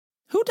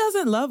Who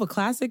doesn't love a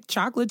classic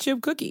chocolate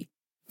chip cookie?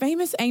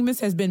 Famous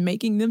Amos has been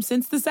making them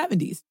since the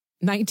 70s,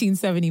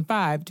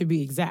 1975 to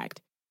be exact.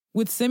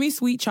 With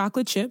semi-sweet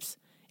chocolate chips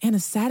and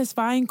a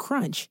satisfying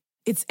crunch,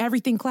 it's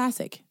everything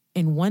classic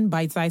in one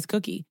bite-sized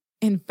cookie,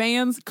 and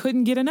fans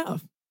couldn't get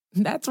enough.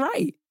 That's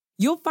right.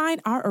 You'll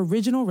find our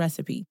original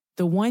recipe,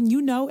 the one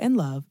you know and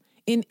love,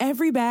 in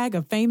every bag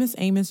of Famous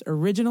Amos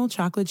original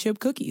chocolate chip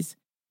cookies.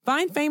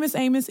 Find Famous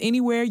Amos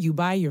anywhere you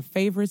buy your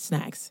favorite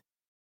snacks.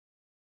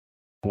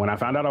 When I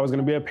found out I was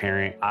going to be a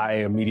parent, I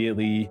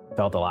immediately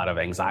felt a lot of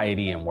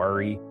anxiety and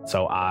worry.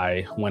 So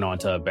I went on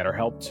to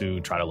BetterHelp to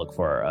try to look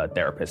for a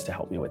therapist to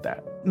help me with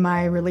that.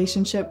 My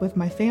relationship with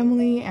my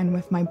family and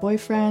with my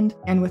boyfriend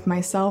and with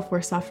myself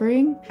were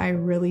suffering. I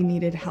really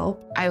needed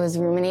help. I was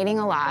ruminating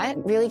a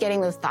lot. Really getting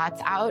those thoughts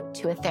out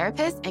to a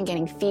therapist and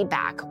getting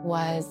feedback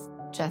was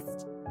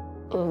just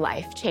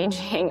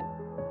life-changing.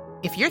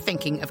 If you're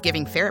thinking of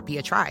giving therapy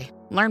a try,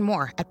 learn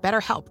more at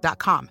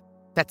BetterHelp.com.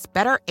 That's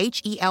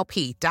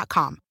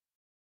BetterHelp.com.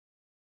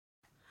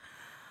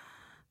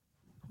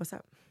 What's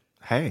up?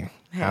 Hey,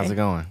 how's it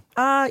going?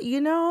 I've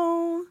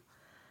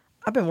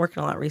been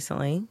working a lot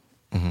recently.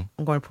 Mm-hmm.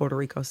 I'm going to Puerto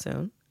Rico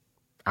soon.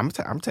 I'm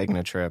taking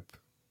a trip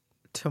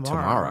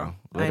tomorrow.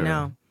 I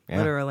know,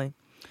 literally.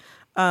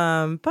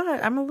 But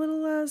I'm a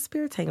little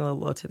spirit's hanging a little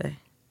low today.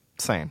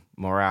 Same.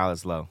 Morale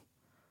is low.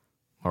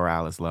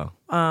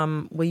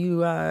 Will you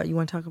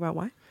want to talk about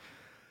why?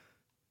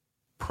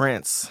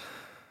 Prince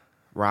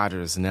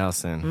Rogers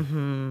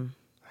Nelson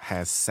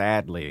has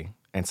sadly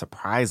and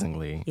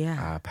surprisingly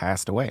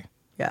passed away.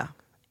 Yeah.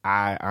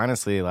 I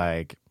honestly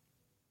I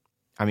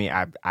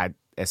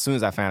as soon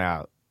as I found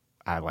out,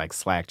 I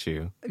slacked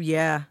you.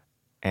 Yeah.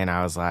 And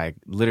I was like,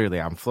 literally,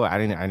 I'm floored. I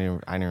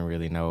didn't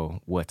really know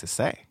what to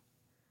say.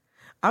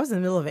 I was in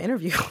the middle of an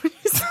interview when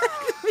you said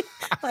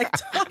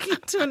talking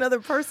to another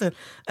person,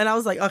 and I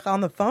was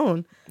on the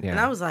phone, and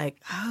I was like,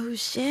 oh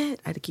shit,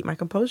 I had to keep my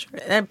composure,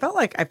 and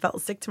I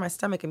felt sick to my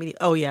stomach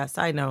immediately. Oh yeah,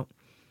 side note,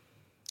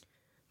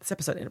 this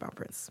episode ain't about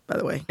Prince, by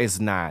the way. It's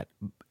not,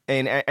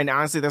 and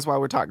honestly, that's why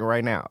we're talking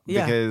right now,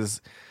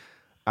 because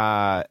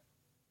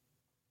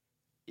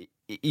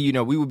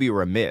we would be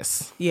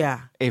remiss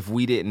if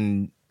we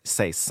didn't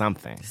say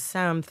something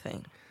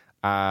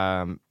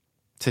to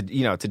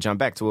jump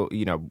back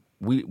to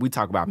we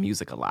talk about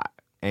music a lot.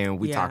 And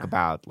we talk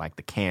about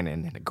the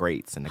canon and the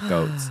greats and the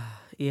goats.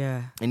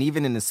 Yeah. And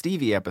even in the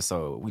Stevie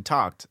episode, we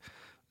talked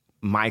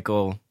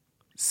Michael,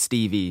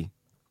 Stevie,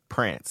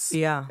 Prince.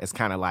 Yeah. It's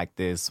kind of like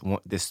this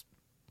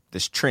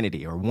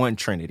trinity or one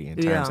trinity in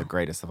terms of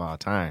greatest of all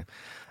time.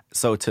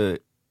 So to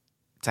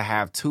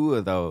have two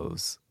of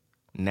those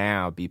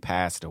now be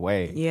passed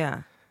away.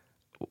 Yeah.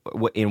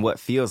 In what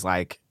feels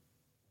like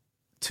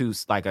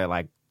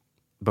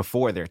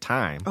before their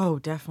time. Oh,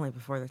 definitely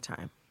before their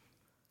time.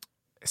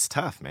 It's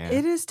tough, man.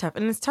 It is tough.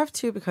 And it's tough,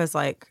 too, because,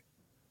 not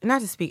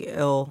to speak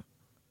ill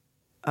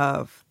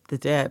of the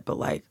dead,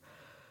 but,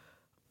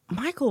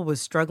 Michael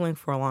was struggling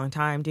for a long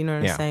time. Do you know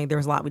what I'm saying? There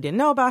was a lot we didn't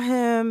know about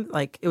him.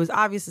 It was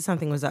obvious that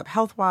something was up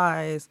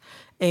health-wise.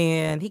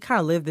 And he kind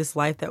of lived this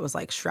life that was,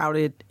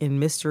 shrouded in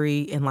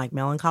mystery and,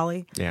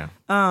 melancholy. Yeah.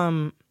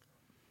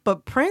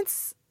 But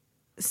Prince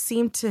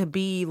seemed to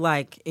be,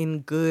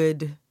 in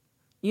good...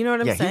 You know what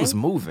I'm saying? Yeah, he was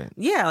moving.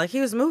 Yeah,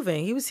 he was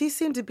moving. He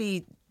seemed to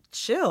be...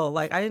 chill.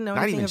 I didn't know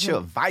anything. Not even chill,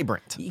 him.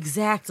 Vibrant.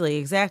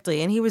 Exactly.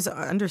 And he was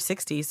under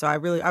 60, so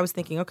I was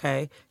thinking,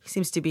 okay, he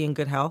seems to be in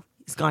good health.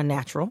 He's gone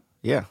natural.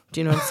 Yeah.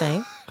 Do you know what I'm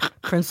saying?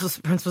 Prince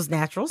was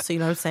natural, so you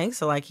know what I'm saying?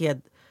 So he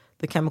had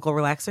the chemical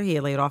relaxer, he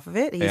had laid off of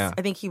it.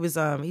 I think he was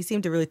he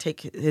seemed to really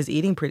take his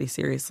eating pretty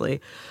seriously.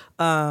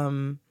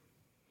 So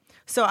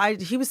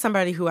he was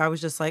somebody who I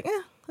was just he'll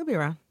be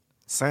around.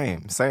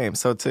 Same.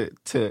 So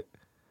to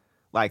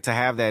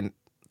have that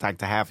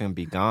to have him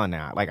be gone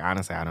now,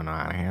 honestly, I don't know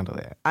how to handle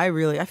that. I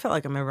felt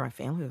like a member of my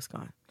family was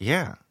gone.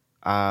 Yeah.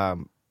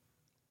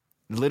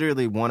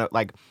 Literally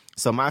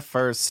so my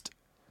first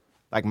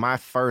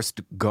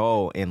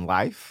goal in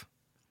life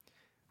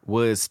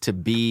was to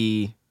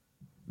be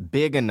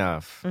big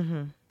enough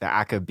that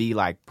I could be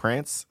like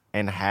Prince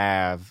and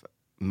have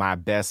my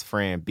best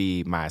friend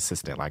be my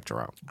assistant like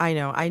Jerome. I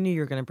know. I knew you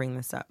were going to bring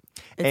this up.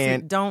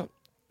 Don't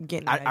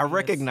get I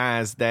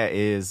recognize that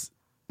is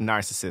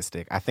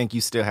narcissistic. I think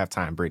you still have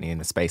time, Brittany, and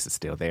the space is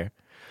still there.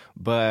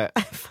 But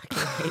I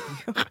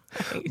fucking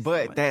hate you.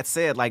 But that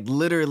said,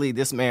 literally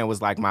this man was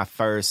my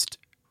first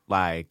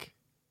in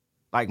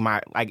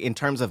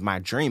terms of my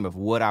dream of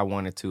what I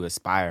wanted to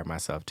aspire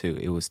myself to,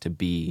 it was to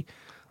be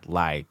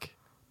like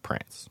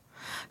Prince.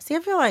 See,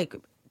 I feel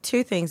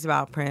two things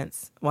about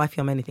Prince. Well, I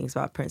feel many things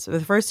about Prince. But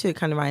the first two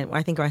kind of when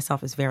I think of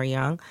myself as very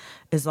young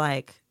is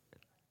I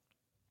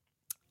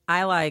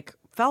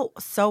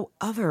felt so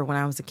other when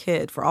I was a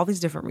kid for all these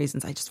different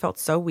reasons. I just felt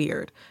so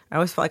weird. I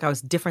always felt like I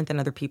was different than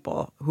other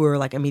people who were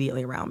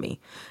immediately around me.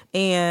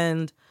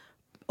 And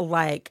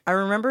I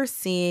remember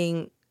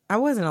seeing I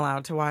wasn't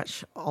allowed to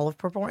watch all of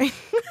Purple Rain.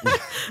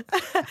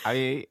 I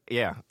mean,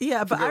 yeah.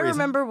 Yeah, but I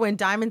remember when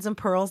Diamonds and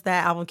Pearls,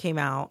 that album came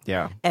out.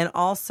 Yeah. And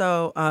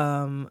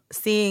also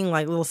seeing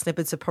like little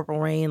snippets of Purple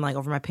Rain like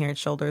over my parents'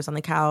 shoulders on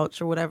the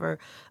couch or whatever,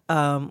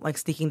 like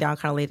sneaking down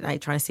kind of late at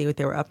night trying to see what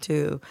they were up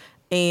to.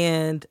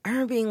 And I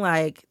remember being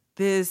like,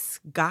 this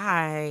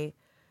guy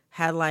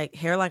had like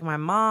hair like my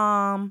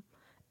mom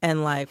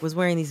and like was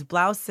wearing these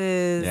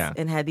blouses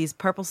and had these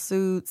purple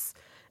suits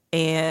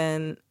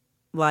and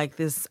like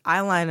this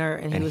eyeliner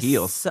and he was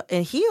heels.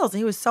 And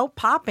he was so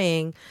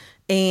popping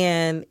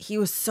and he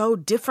was so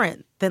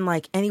different than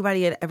like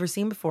anybody had ever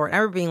seen before. And I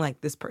remember being like,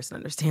 this person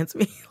understands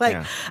me.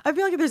 Like, I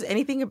feel like if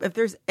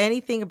there's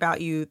anything about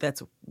you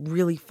that's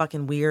really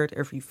fucking weird, or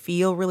if you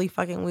feel really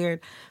fucking weird,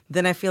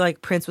 then I feel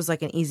like Prince was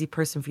like an easy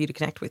person for you to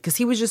connect with because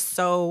he was just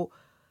so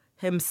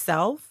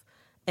himself.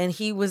 And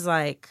he was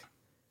like,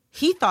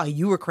 he thought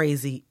you were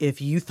crazy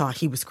if you thought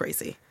he was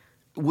crazy.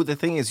 Well, the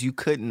thing is, you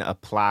couldn't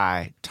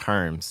apply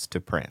terms to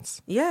Prince.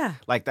 Yeah.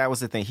 Like, that was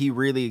the thing.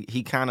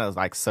 He kind of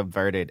like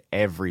subverted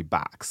every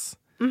box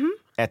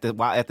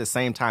while at the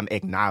same time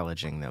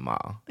acknowledging them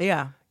all.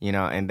 Yeah. You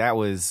know, and that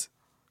was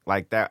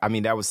like that. I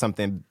mean, that was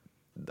something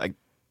like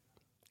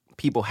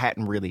people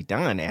hadn't really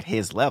done at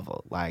his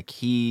level. Like,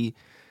 he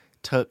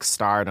took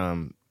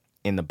stardom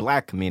in the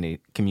Black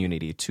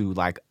community to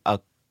like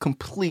a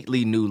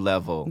completely new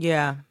level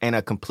and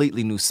a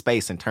completely new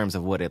space in terms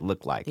of what it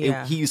looked like.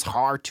 He's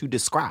hard to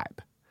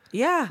describe.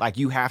 Yeah. Like,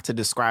 you have to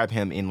describe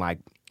him in like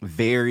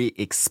very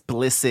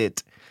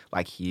explicit,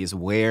 like he is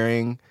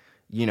wearing,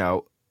 you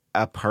know,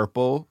 a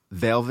purple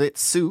velvet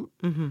suit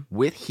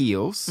with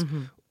heels,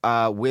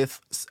 with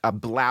a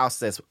blouse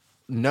that's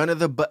none of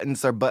the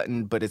buttons are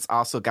buttoned, but it's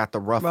also got the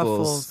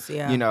ruffles.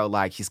 You know,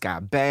 like he's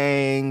got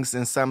bangs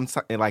in some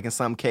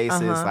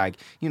cases. Like,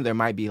 you know, there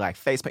might be like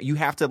face paint. You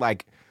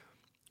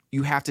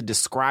have to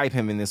describe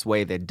him in this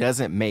way that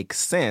doesn't make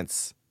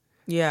sense.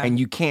 Yeah. And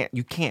you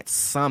can't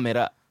sum it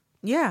up.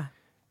 Yeah.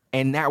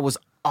 And that was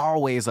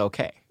always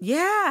okay.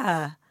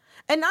 Yeah.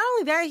 And not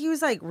only that, he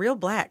was like real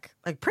Black.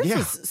 Like Prince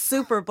was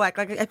super Black.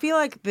 Like I feel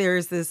like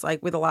there's this,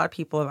 like with a lot of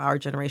people of our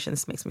generation,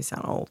 this makes me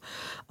sound old.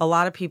 A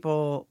lot of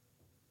people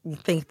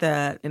think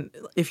that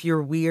if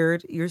you're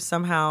weird, you're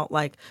somehow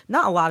like,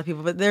 not a lot of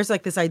people, but there's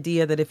like this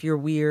idea that if you're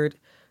weird,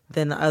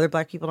 then the other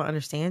Black people don't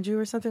understand you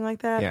or something like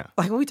that. Yeah.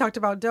 Like when we talked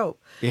about dope.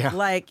 Yeah.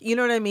 Like, you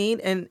know what I mean?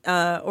 And,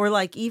 or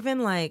like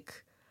even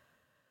like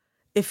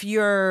if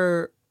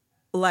you're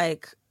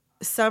like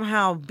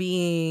somehow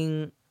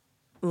being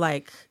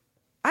like,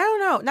 I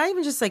don't know, not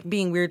even just like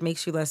being weird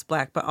makes you less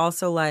Black, but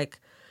also like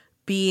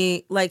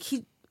being like,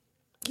 he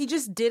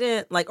just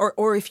didn't like,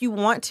 or if you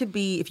want to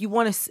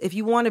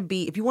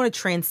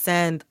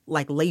transcend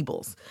like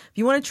labels, if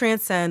you want to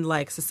transcend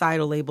like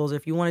societal labels, or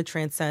if you want to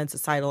transcend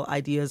societal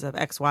ideas of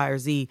X, Y, or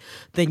Z,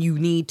 then you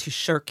need to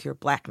shirk your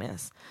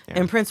Blackness. Yeah.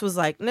 And Prince was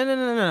like,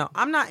 no.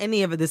 I'm not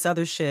any of this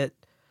other shit,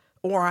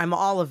 or I'm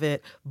all of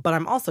it, but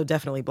I'm also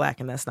definitely Black,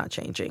 and that's not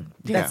changing.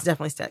 That's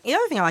definitely staying. The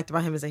other thing I liked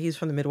about him is that he's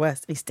from the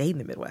Midwest, and he stayed in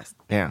the Midwest.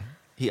 Yeah.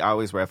 He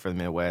always read for the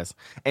Midwest,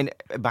 and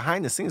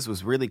behind the scenes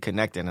was really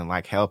connected and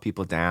like held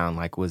people down.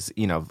 Like was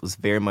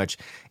very much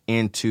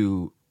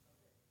into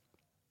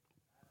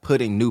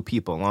putting new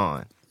people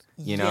on,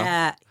 you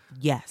know,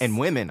 yes, and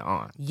women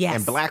on,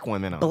 and Black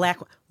women on.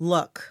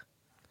 Look,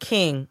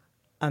 King,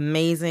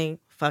 amazing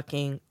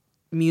fucking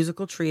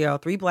musical trio,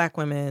 3 Black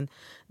women.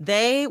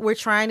 They were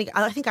trying to.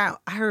 I think I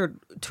heard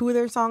 2 of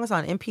their songs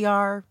on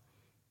NPR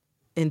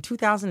in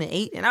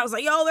 2008, and I was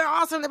like, yo, they're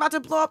awesome. They're about to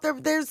blow up.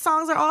 Their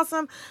songs are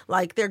awesome.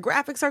 Like, their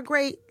graphics are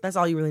great. That's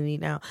all you really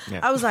need now. Yeah.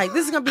 I was like,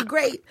 this is going to be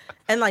great.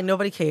 And, like,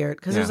 nobody cared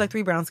because there's, like,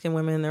 3 brown-skinned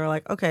women, and they were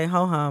like, okay,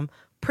 ho-hum.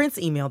 Prince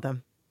emailed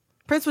them.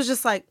 Prince was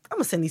just like, I'm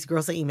going to send these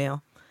girls an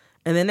email.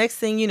 And the next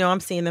thing you know, I'm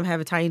seeing them have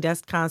a Tiny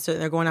Desk concert,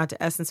 and they're going out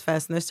to Essence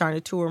Fest, and they're starting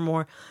to tour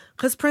more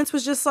because Prince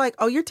was just like,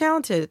 oh, you're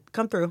talented.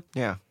 Come through.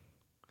 Yeah.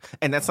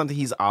 And that's something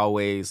he's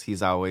always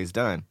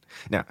done.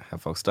 Now,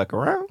 have folks stuck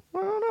around? I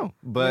don't know.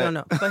 But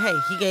no. But hey,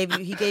 he gave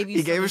you he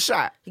gave a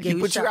shot. He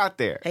put you out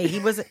there. Hey, he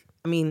wasn't,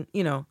 I mean,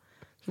 you know,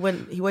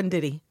 he wasn't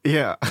Diddy.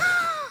 Yeah.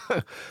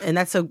 And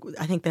I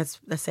think that's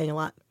saying a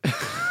lot.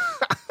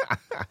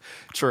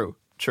 True.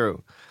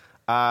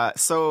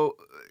 So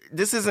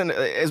this isn't,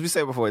 as we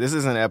said before, this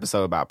isn't an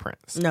episode about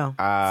Prince. No, it's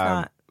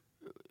not.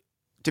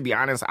 To be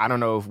honest, I don't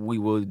know if we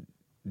will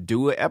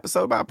do an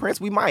episode about Prince.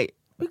 We might,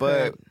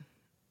 but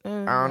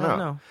I don't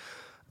know.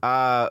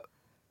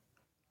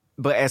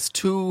 But as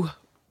 2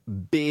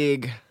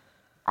 big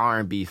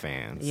R&B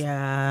fans,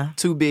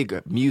 2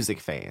 big music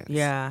fans,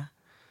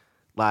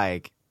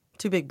 like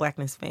 2 big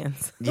Blackness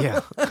fans,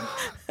 2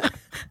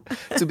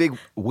 big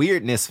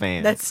weirdness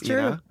fans. That's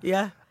true. You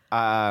know?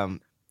 Yeah.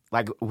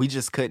 Like we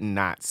just could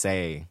not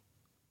say,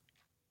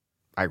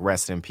 like,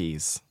 rest in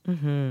peace.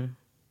 Mm-hmm.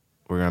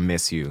 We're gonna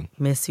miss you.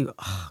 Miss you.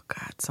 Oh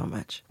God, so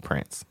much,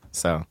 Prince.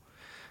 So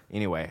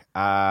anyway,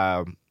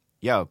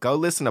 Yo, go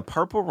listen to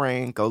Purple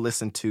Rain. Go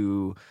listen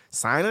to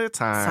Sign of the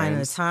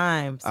Times.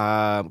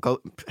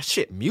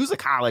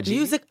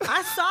 Musicology.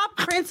 I saw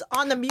Prince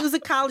on the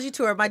Musicology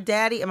tour. My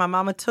daddy and my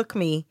mama took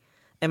me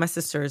and my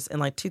sisters in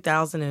like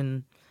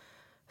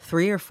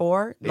 2003 or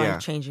 4.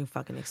 Life-changing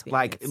fucking experience.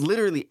 Like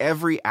literally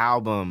every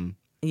album.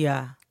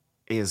 Yeah.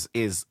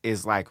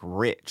 Is like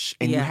rich,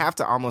 and you have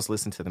to almost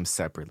listen to them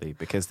separately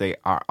because they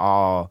are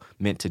all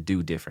meant to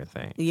do different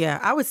things. Yeah,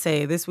 I would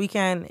say this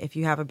weekend, if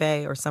you have a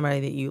bae or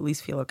somebody that you at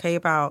least feel okay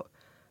about,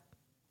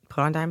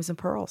 put on Diamonds and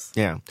Pearls.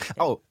 Yeah.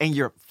 Oh, and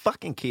your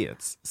fucking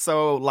kids.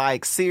 So,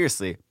 like,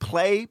 seriously,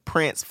 play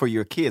Prince for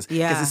your kids.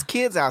 Yeah. Because there's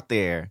kids out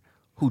there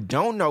who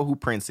don't know who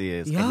Prince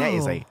is, and that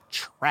is a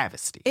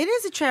travesty. It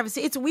is a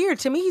travesty. It's weird.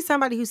 To me, he's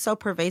somebody who's so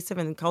pervasive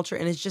in the culture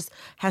and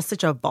has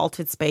such a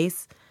vaulted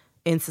space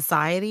in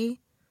society.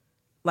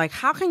 Like,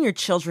 how can your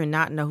children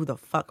not know who the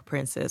fuck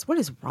Prince is? What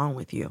is wrong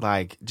with you?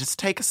 Like, just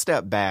take a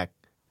step back.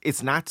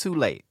 It's not too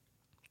late.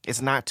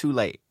 It's not too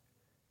late.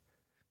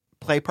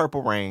 Play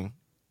Purple Rain.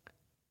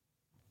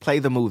 Play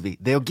the movie.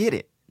 They'll get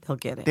it. They'll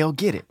get it. They'll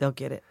get it. They'll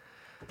get it.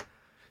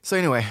 So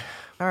anyway.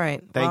 All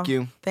right. Thank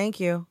you. Thank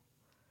you.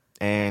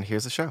 And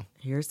here's the show.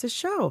 Here's the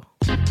show.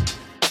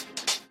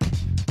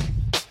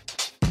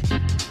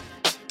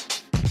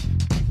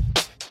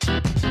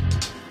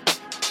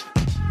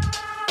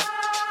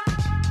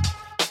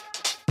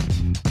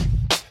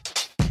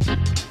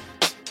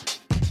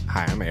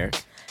 Hi, I'm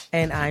Eric.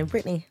 And I'm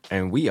Brittany.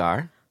 And we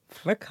are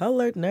For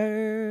Colored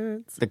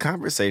Nerds. The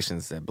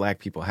conversations that Black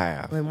people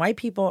have when white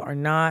people are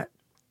not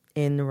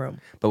in the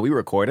room. But we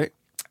record it.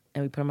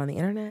 And we put them on the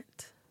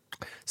internet.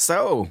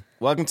 So,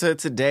 welcome to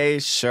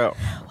today's show.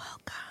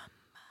 Welcome.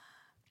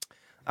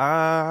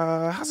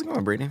 How's it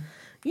going, Brittany?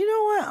 You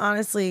know what?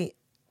 Honestly,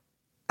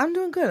 I'm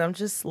doing good. I'm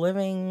just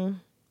living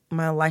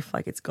my life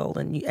like it's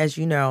golden. As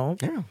you know,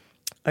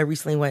 I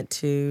recently went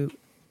to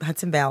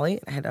Hudson Valley.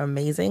 I had an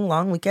amazing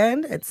long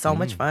weekend. It's so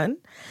much fun.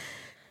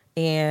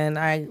 And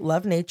I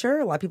love nature.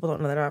 A lot of people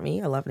don't know that about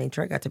me. I love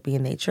nature. I got to be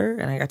in nature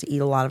and I got to eat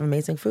a lot of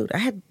amazing food. I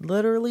had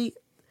literally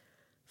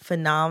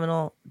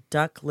phenomenal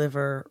duck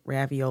liver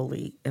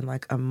ravioli and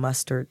like a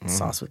mustard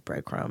sauce with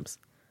breadcrumbs.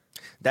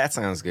 That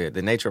sounds good.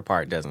 The nature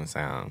part doesn't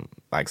sound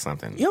like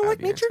something. You don't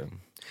like nature? Into.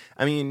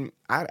 I mean,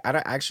 I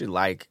actually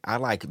like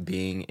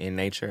being in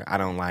nature. I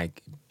don't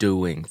like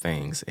doing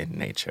things in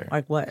nature.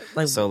 Like what?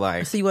 So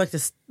you like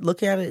to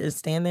look at it and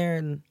stand there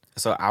and...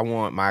 So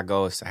my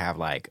goal is to have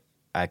like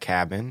a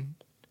cabin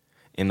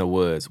in the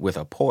woods with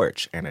a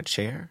porch and a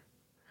chair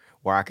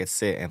where I could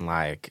sit and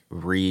like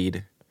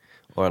read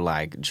or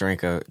like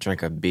drink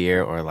a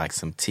beer or like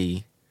some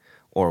tea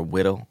or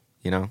whittle,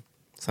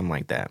 something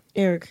like that.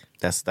 Eric,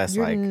 that's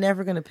you're like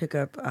never gonna pick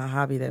up a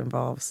hobby that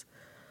involves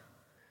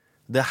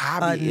the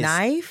hobby. A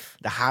knife.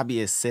 The hobby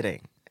is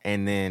sitting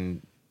and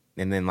then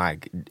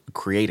like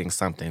creating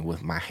something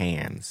with my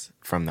hands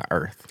from the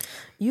earth.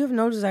 You have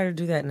no desire to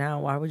do that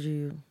now. Why would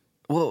you?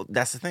 Well,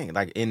 that's the thing.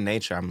 Like in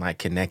nature, I'm like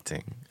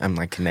connecting. Why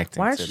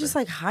don't you just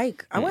like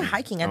hike? I went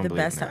hiking at the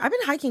best time. I've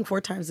been hiking 4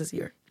 times this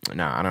year.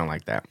 No, I don't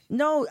like that.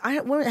 No,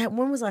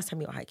 when was the last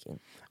time you went hiking?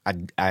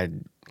 I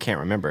can't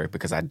remember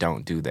because I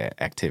don't do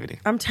that activity.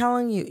 I'm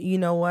telling you, you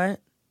know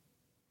what?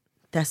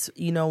 That's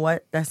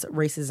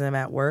racism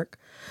at work.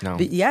 No.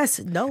 But yes,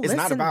 no. It's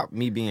not about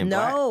me being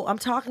black. No, I'm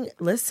talking.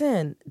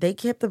 Listen, they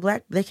kept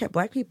black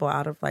people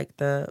out of like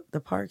the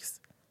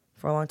parks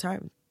for a long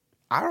time.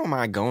 I don't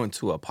mind going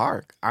to a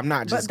park. I'm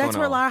not just. But that's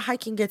where a lot of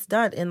hiking gets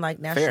done in like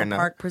national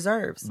park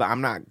preserves. But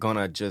I'm not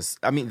gonna just.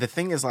 I mean, the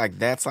thing is like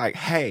that's like,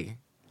 hey,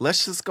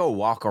 let's just go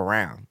walk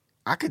around.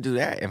 I could do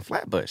that in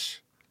Flatbush.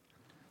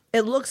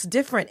 It looks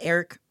different,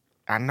 Eric.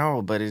 I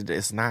know, but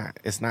it's not.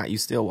 It's not. You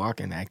still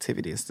walking. The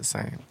activity is the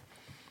same.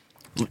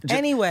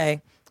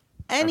 Anyway.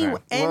 Well,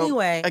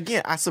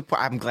 again, I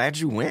support. I'm glad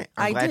you went.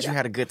 I'm glad you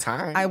had a good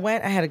time. I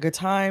went. I had a good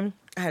time.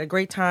 I had a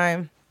great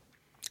time.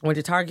 I went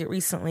to Target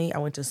recently. I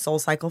went to Soul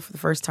Cycle for the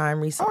first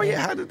time recently. Oh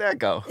yeah, how did that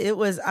go? It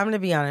was. I'm gonna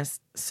be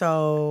honest.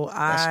 So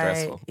That's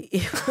stressful.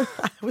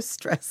 I was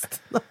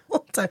stressed the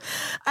whole time.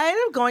 I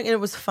ended up going and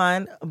it was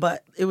fun,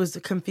 but it was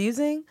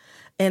confusing.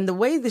 And the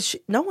way the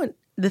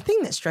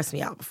thing that stressed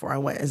me out before I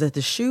went is that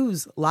the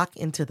shoes lock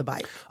into the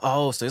bike.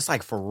 Oh, so it's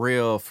like for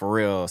real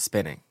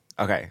spinning.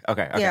 Okay.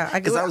 Yeah,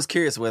 because I was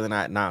curious whether or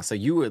not. Nah, so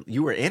you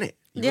were in it.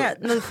 No,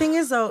 the thing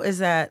is though is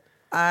that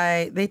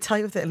they tell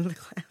you at the end of the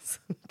class,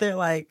 they're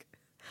like,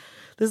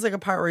 there's like a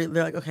part where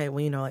they're like, okay,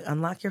 well, like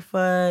unlock your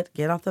foot,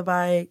 get off the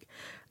bike.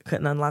 I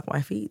couldn't unlock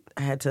my feet.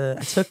 I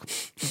took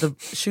the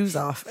shoes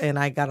off and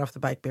I got off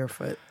the bike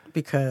barefoot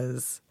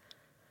because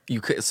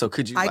you could. So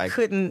could you? I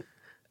couldn't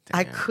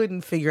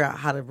figure out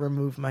how to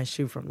remove my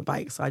shoe from the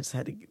bike, so I just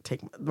had to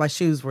take my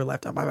shoes were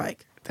left on my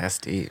bike. That's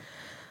deep.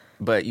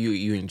 But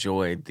you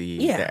enjoyed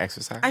the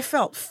exercise? I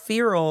felt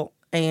feral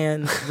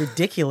and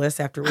ridiculous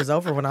after it was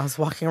over when I was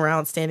walking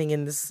around standing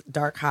in this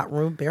dark, hot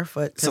room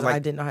barefoot because I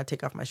didn't know how to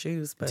take off my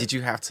shoes. But did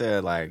you have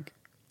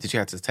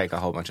to take a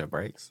whole bunch of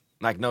breaks?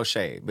 Like, no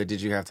shade, but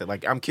did you have to,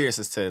 like, I'm curious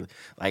as to,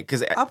 like,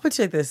 because... I'll put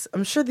you like this.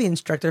 I'm sure the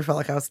instructor felt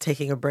like I was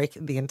taking a break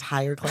the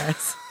entire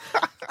class.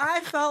 I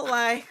I felt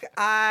like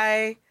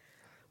I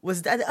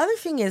was. The other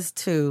thing is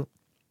too,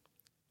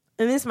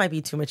 and this might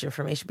be too much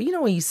information, but you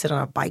know when you sit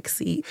on a bike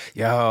seat,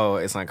 Yo,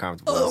 it's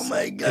uncomfortable. Oh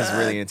my God. It's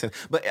really intense.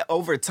 But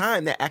over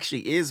time, that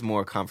actually is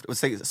more comfortable.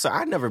 So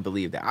I never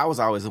believed that. I was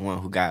always the one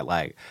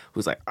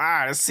who's like,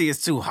 this seat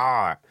is too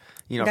hard.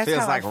 You know, That's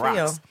feels how like I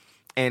feel. rocks.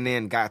 And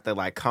then got the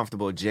like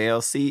comfortable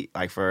jail seat,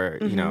 like for,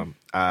 you know,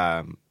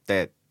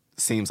 that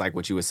seems like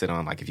what you would sit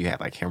on, like if you had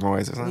like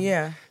hemorrhoids or something.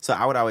 Yeah. So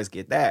I would always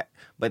get that.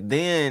 But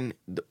then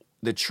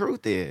the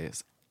truth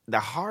is, the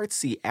hard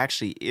seat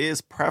actually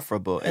is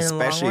preferable,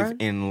 especially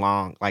in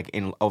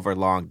over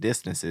long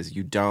distances.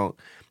 You don't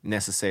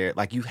necessarily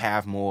like you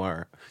have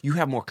more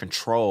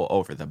control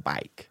over the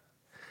bike.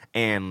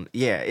 And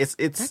yeah, it's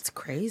That's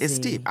crazy. It's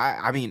deep.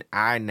 I mean,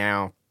 I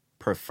now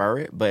prefer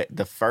it, but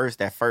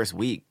that first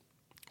week,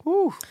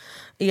 whew.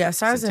 Yeah,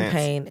 so I was in intense.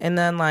 pain, and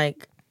then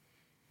like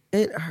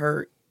it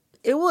hurt.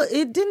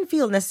 It didn't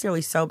feel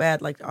necessarily so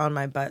bad like on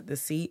my butt, the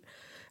seat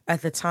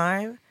at the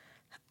time.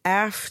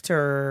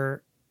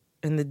 After,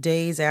 in the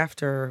days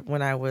after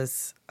when I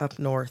was up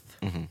north,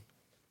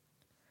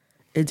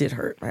 it did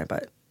hurt my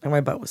butt, and my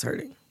butt was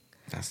hurting.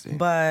 That's it.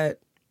 But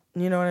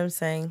you know what I'm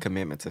saying?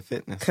 Commitment to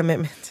fitness.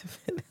 Commitment to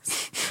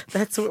fitness.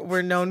 That's what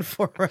we're known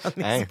for around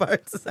these Hey.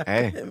 parts, is our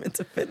Hey. commitment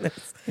to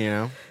fitness. You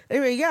know,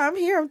 Anyway, yeah, I'm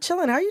here. I'm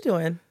chilling. How you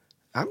doing?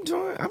 I'm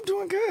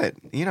doing good.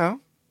 You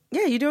know,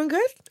 Yeah, you doing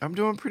good? I'm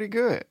doing pretty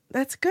good.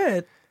 That's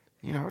good.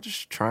 You know,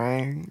 just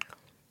trying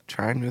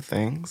new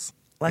things.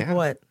 Like Yeah.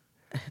 what?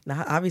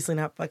 Obviously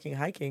not fucking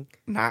hiking.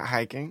 Not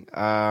hiking.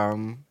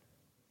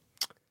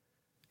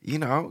 You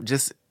know,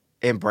 just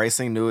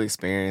embracing new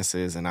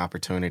experiences and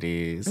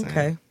opportunities.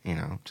 Okay. And, you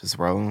know, just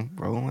rolling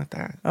with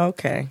that.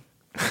 Okay.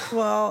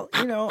 Well,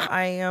 you know,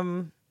 I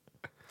am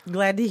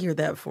glad to hear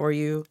that for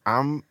you.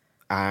 I'm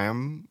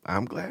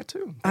glad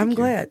too. I'm Thank you.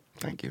 glad.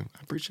 Thank you. I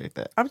appreciate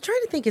that. I'm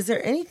trying to think, is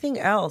there anything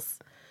else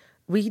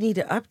we need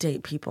to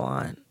update people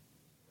on?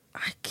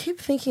 I keep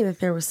thinking that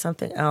there was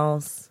something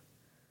else.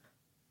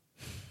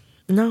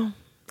 No,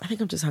 I think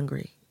I'm just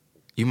hungry.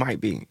 You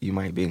might be.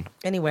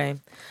 Anyway.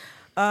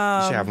 You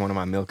should have one of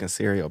my milk and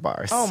cereal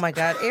bars. Oh my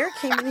God. Eric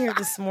came in here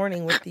this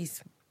morning with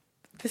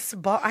this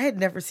bar. I had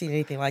never seen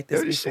anything like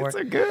this These before. shits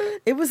are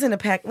good. It was in a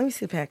pack. Let me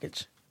see the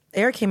package.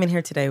 Eric came in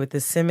here today with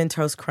this Cinnamon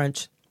Toast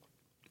Crunch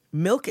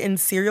milk and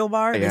cereal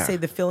bar. They Yeah. say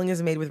the filling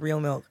is made with real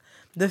milk.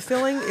 The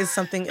filling is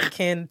something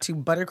akin to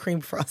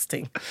buttercream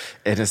frosting.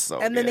 It is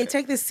so And then they good.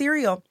 take this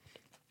cereal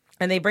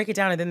and they break it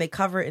down and then they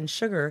cover it in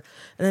sugar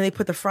and then they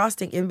put the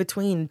frosting in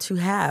between two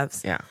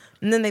halves. Yeah.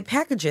 And then they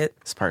package it.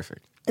 It's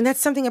perfect. And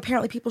that's something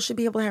apparently people should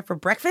be able to have for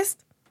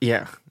breakfast.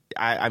 Yeah.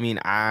 I mean,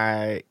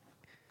 right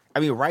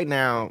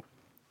now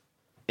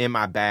in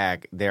my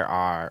bag, there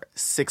are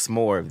 6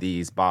 more of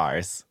these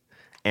bars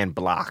and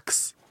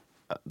blocks,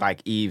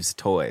 like Eve's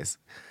toys.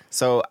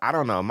 So I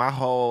don't know. My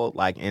whole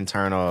like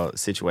internal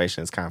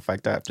situation is kind of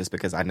fucked up just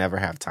because I never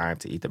have time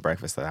to eat the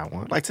breakfast that I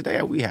want. Like today,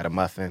 we had a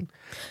muffin.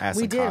 Had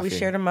We some did. Coffee. We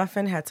shared a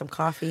muffin, had some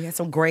coffee, had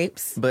some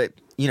grapes. But,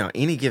 you know,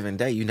 any given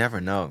day, you never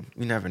know.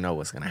 You never know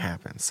what's going to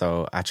happen.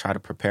 So I try to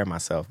prepare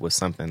myself with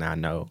something I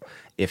know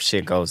if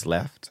shit goes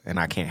left and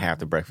I can't have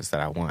the breakfast that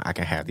I want, I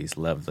can have these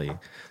lovely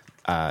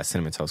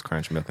Cinnamon Toast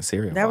Crunch milk and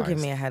cereal That would bars.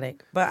 give me a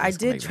headache. But I That's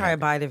gonna did make me try a happy.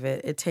 bite of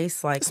it. It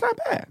tastes like It's not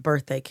bad.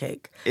 birthday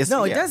cake. It's-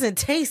 No, it yeah. doesn't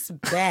taste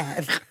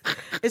bad.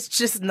 It's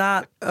just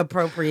not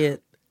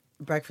appropriate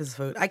breakfast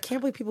food. I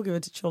can't believe people give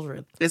it to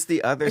children. It's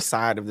the other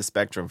side of the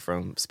spectrum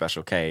from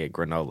Special K and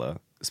granola.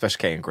 Special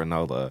K and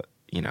granola,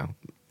 you know,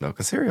 milk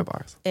and cereal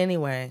bars.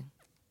 Anyway,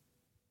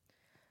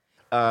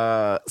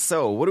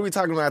 So what are we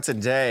talking about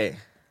today?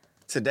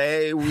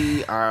 Today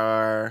we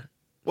are...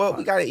 Well,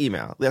 we got an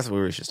email. That's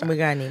where we should start. we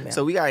got an email.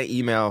 So we got an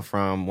email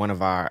from one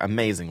of our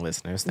amazing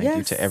listeners. Thank you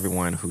Yes. to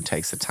everyone who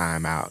takes the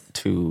time out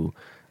to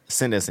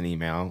send us an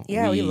email.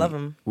 Yeah, we love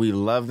 'em. We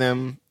love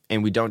them,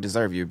 and we don't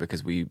deserve you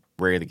because we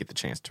rarely get the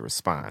chance to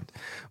respond.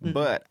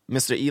 But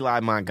Mr. Eli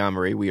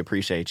Montgomery, we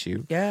appreciate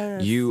you.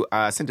 Yes. You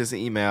sent us an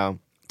email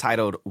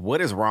titled,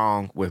 "What is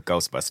Wrong with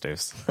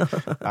Ghostbusters?"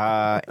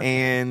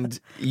 And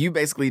you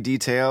basically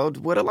detailed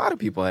what a lot of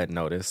people had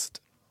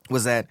noticed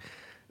was that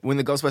when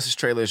the Ghostbusters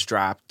trailers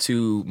dropped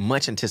to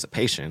much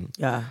anticipation,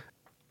 yeah.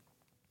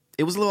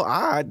 it was a little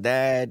odd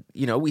that,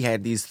 you know, we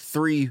had these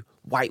 3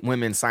 white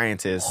women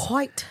scientists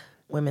White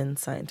women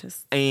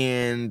scientists.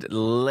 and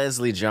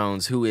Leslie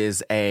Jones, who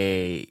is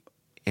a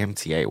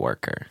MTA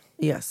worker.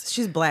 Yes.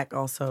 She's black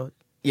also.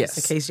 Yes.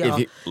 Just in case y'all,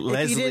 if you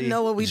Leslie didn't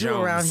know what we do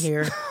Jones. around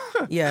here.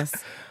 Yes.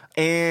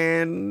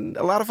 And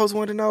a lot of folks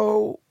wanted to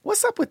know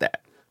what's up with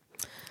that.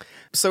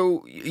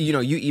 So, you know,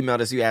 you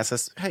emailed us, you asked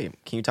us, hey,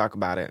 can you talk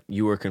about it?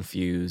 You were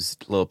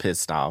confused, a little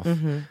pissed off.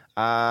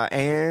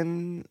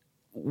 And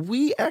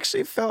we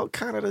actually felt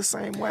kind of the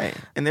same way.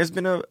 And there's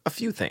been a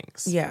few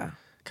things Yeah.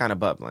 kind of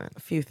bubbling. A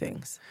few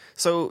things.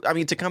 So, I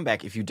mean, to come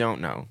back, if you don't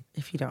know,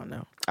 If you don't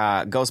know.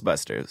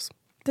 Ghostbusters,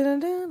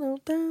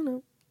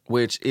 Dun-dun-dun-dun-dun.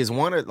 which is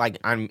one of like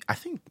I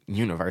think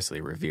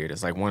universally revered.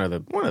 It's like one of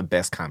the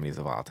best comedies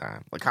of all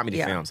time, like comedy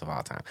Yeah. films of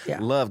all time. Yeah.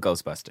 Love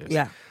Ghostbusters.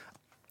 Yeah.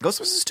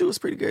 Ghostbusters 2 was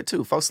pretty good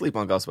too. Folks sleep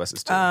on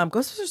Ghostbusters 2.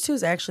 Ghostbusters 2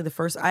 is actually the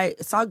first. I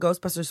saw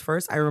Ghostbusters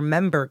first. I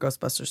remember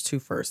Ghostbusters 2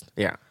 first.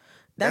 Yeah.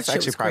 That That's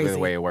actually probably crazy.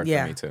 the way it worked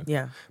for me too.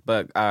 Yeah.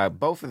 But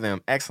both of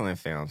them, excellent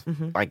films.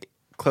 Like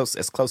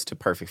as close to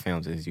perfect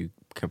films as you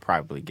can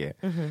probably get.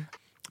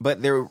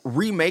 But they're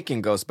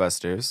remaking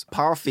Ghostbusters.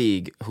 Paul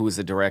Feig, who is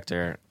the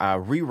director,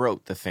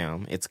 rewrote the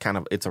film. It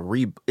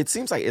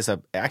seems like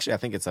I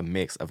think it's a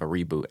mix of a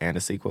reboot and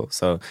a sequel.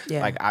 So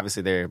like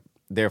obviously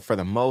they're for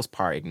the most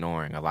part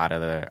ignoring a lot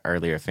of the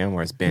earlier film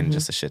where it's been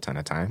just a shit ton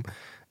of time.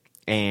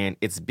 And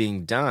it's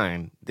being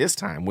done this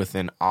time with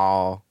an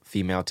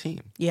all-female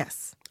team.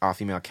 Yes.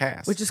 All-female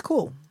cast. Which is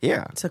cool.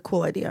 Yeah. It's a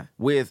cool idea.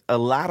 With a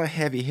lot of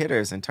heavy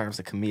hitters in terms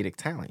of comedic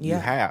talent. Yeah.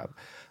 You have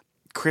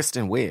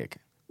Kristen Wiig.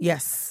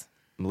 Yes.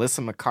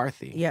 Melissa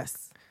McCarthy.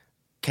 Yes.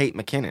 Kate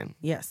McKinnon.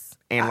 Yes.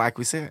 And like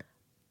we said,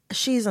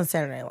 she's on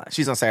Saturday Night Live.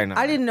 she's on Saturday Night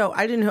Live. I didn't know.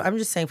 I'm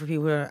just saying for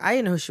people I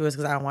didn't know who she was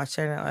because I don't watch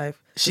Saturday Night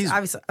Live. She's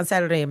obviously on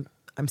Saturday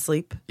I'm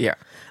asleep. Yeah.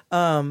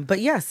 But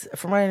yes,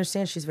 from what I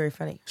understand, she's very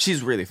funny.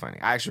 She's really funny.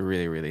 I actually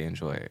really, really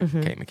enjoy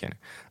Kate McKinnon.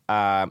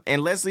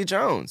 And Leslie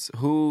Jones,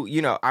 who,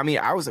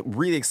 I was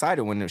really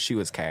excited when she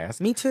was cast.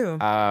 Me too.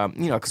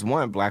 Because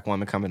one, black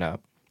woman coming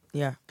up.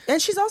 Yeah.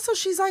 And she's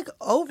like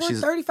over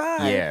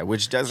 35. Yeah,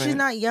 which doesn't... She's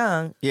not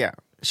young. Yeah.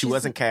 She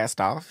wasn't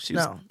cast off. She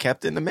was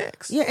kept in the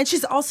mix. Yeah, and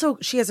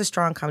she has a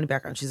strong comedy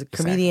background. She's a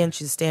comedian.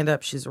 She's a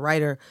stand-up. She's a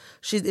writer.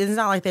 It's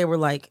not like they were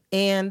like,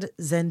 and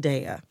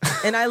Zendaya.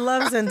 And I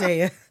love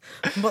Zendaya.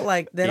 But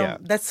like, they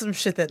don't. That's some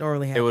shit that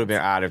normally happens. It would have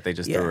been odd if they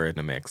just threw her in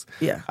the mix.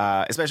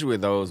 Yeah. Especially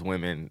with those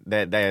women,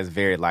 that is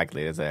very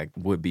likely that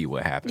would be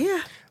what happened.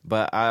 Yeah.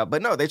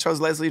 But no, they chose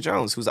Leslie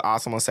Jones, who's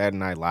awesome on Saturday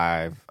Night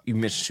Live. You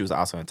mentioned she was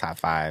also in Top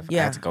 5. Yeah.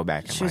 I had to go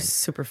back and she was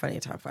super funny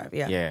in Top 5.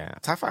 Yeah. Yeah.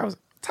 Top 5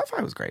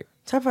 was great.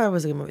 Top 5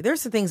 was a good movie. There's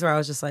some things where I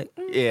was just like,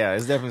 yeah,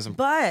 it's definitely some.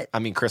 But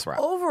Chris Rock.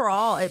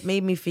 Overall, it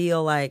made me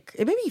feel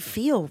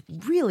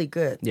really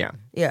good. Yeah.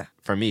 Yeah.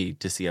 For me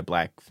to see a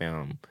black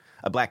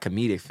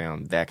comedic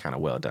film that kind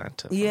of well done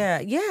too. Yeah.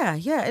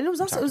 And it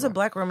was a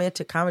black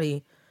romantic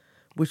comedy,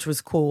 which was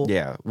cool.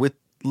 Yeah. With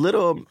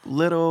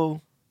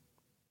little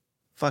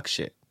fuck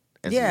shit,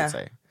 as you would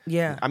say.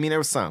 Yeah. I mean, there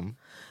was some.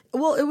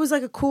 Well, it was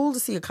like cool to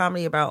see a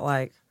comedy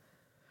about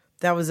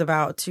that was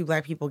about two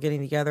black people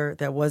getting together.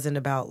 That wasn't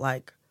about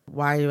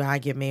why do I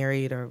get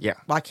married or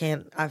why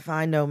can't I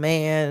find no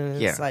man?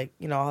 And it's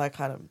all that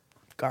kind of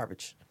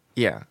garbage.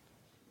 Yeah.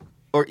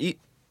 Or yeah.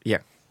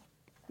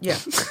 Yeah.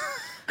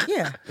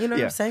 Yeah. You know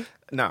what I'm saying?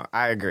 No,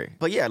 I agree.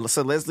 But yeah,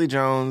 so Leslie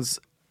Jones,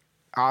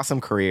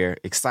 awesome career.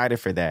 Excited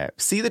for that.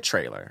 See the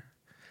trailer.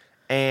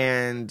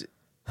 And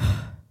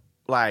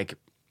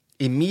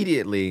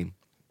immediately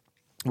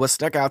what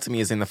stuck out to me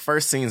is in the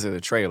first scenes of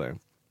the trailer,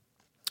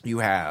 you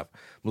have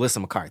Melissa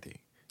McCarthy.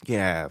 You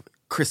have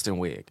Kristen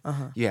Wiig.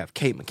 You have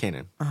Kate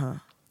McKinnon.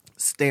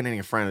 Standing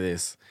in front of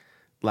this,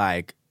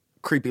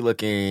 creepy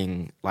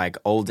looking,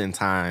 olden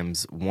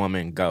times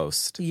woman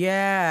ghost.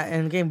 Yeah,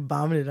 and getting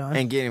vomited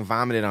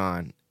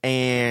on.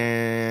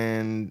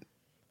 And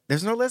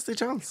there's no Leslie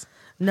Jones.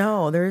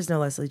 No, there is no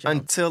Leslie Jones.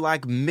 Until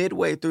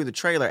midway through the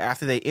trailer,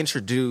 after they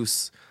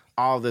introduce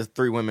all the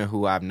three women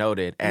who I've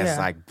noted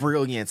as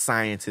brilliant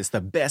scientists,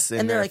 the best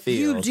in their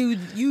field.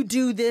 You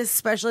do this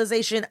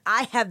specialization.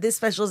 I have this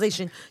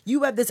specialization.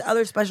 You have this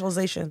other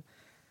specialization.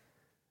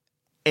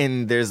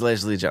 And there's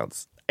Leslie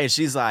Jones. And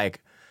she's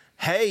like,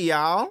 hey,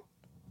 y'all,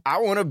 I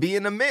want to be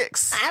in the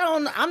mix.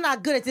 I'm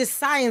not good at this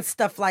science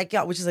stuff like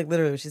y'all, which is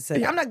literally what she said.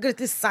 Yeah. I'm not good at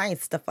this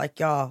science stuff like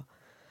y'all,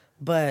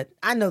 but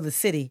I know the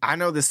city. I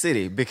know the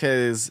city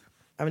because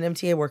I'm an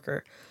MTA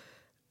worker.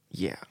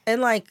 Yeah.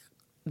 And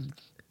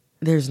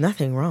there's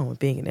nothing wrong with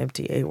being an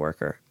MTA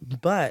worker,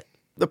 but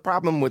the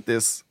problem with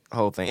this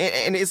whole thing,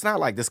 and it's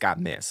not like this got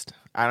missed.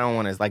 I don't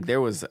want to,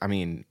 there was,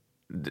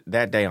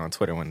 that day on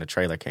Twitter when the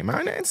trailer came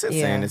out, and since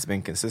then it's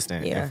been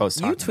consistent. Yeah. And folks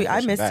talking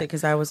I missed it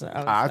because I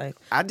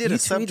did a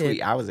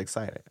subtweet. I was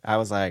excited. I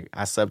was I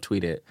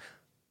subtweeted,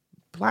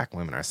 black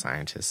women are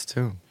scientists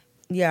too.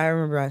 Yeah, I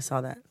remember I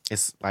saw that.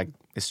 It's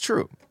it's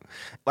true.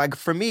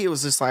 For me, it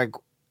was just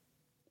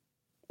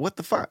what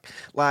the fuck?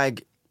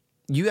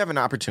 You have an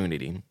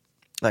opportunity.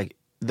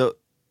 The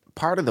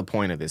part of the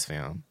point of this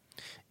film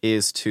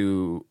is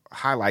to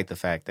highlight the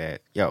fact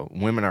that,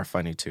 women are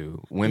funny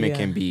too. Women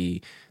can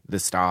be the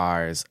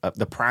stars,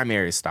 the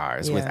primary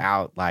stars,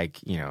 without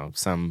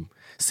some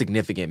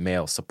significant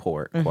male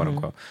support, quote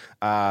unquote,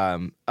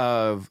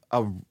 of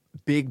a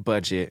big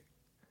budget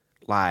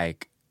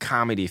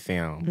comedy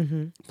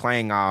film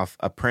playing off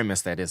a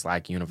premise that is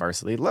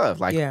universally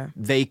loved.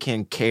 They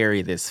can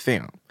carry this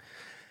film,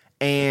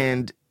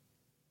 and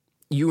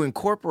you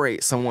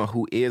incorporate someone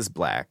who is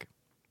black,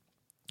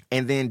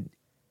 and then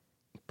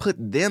put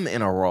them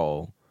in a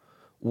role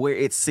where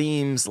it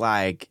seems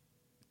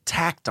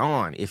tacked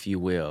on, if you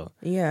will,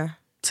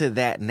 to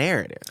that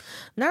narrative.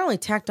 Not only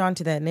tacked on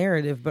to that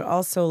narrative, but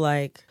also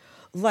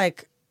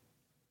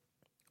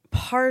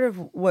part of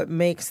what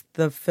makes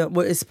the film,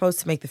 what is supposed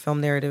to make the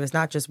film narrative, is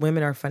not just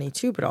women are funny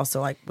too, but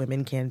also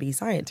women can be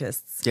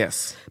scientists.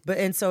 Yes.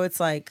 And so it's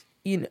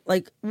you know,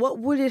 like, what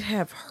would it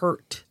have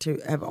hurt to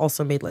have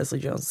also made Leslie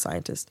Jones a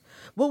scientist?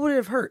 What would it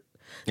have hurt?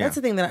 That's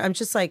the thing that I'm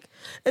just like,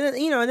 and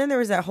then, you know, and then there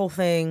was that whole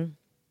thing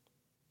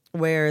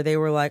where they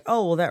were like,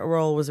 oh, well, that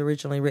role was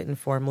originally written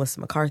for Melissa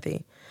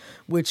McCarthy,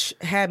 which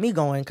had me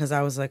going because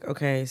I was like,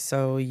 okay,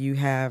 so you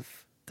have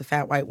the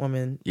fat white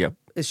woman. Yep.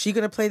 Is she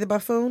going to play the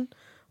buffoon?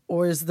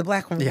 Or is the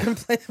black woman going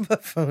to play the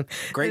buffoon?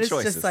 Great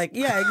choices. It's just like,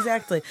 yeah,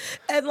 exactly.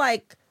 And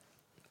like,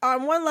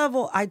 on one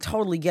level, I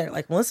totally get it.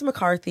 Like, Melissa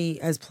McCarthy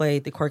has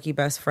played the quirky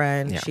best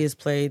friend. Yeah. She has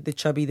played the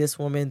chubby this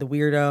woman, the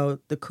weirdo,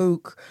 the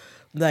kook,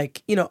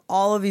 like, you know,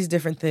 all of these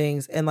different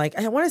things. And like,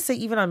 I want to say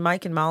even on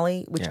Mike and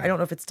Molly, which I don't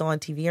know if it's still on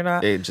TV or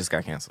not. It just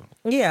got canceled.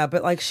 Yeah,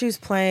 but like, she was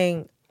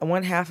playing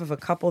one half of a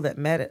couple that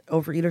met at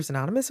Overeaters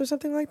Anonymous or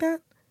something like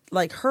that.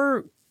 Like,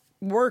 her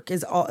work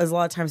is a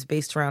lot of times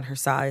based around her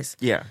size.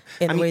 Yeah.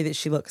 And the way that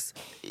she looks.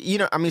 You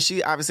know, I mean,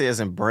 she obviously has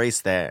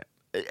embraced that.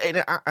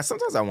 And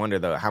sometimes I wonder,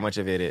 though, how much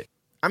of it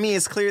I mean,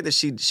 it's clear that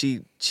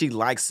she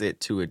likes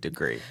it to a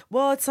degree.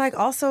 Well, it's like,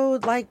 also,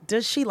 like,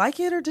 does she like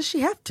it or does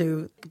she have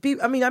to?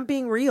 I mean, I'm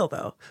being real,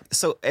 though.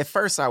 So at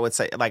first I would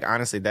say, like,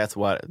 honestly, that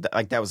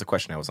was a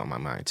question that was on my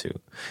mind, too.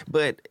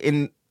 But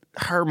in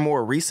her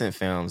more recent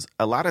films,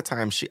 a lot of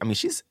times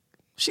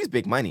she's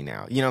big money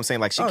now. You know what I'm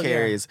saying? Like, she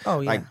carries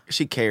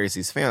she carries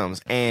these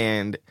films,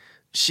 and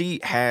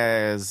she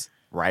has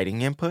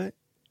writing input,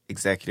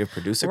 executive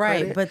producer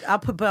credit. But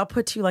I'll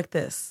put to you like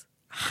this.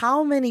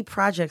 How many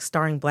projects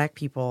starring black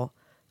people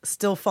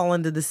still fall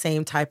into the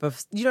same type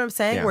of, you know what I'm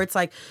saying? Yeah. Where it's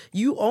like,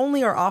 you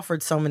only are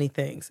offered so many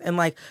things. And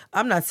like,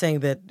 I'm not saying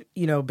that,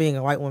 you know, being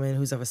a white woman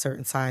who's of a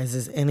certain size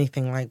is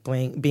anything like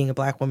being a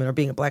black woman or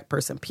being a black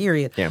person,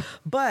 period. Yeah.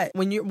 But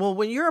when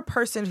you're a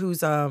person who's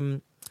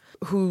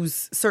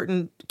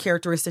certain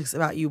characteristics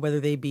about you, whether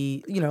they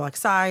be, you know, like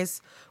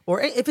size,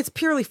 or if it's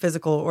purely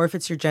physical, or if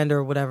it's your gender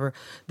or whatever,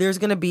 there's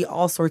going to be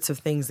all sorts of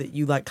things that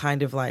you like,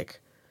 kind of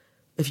like,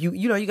 if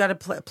you know, you got to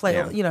play, play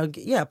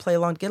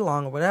along, get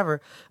along, or whatever.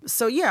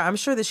 So yeah, I'm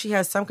sure that she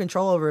has some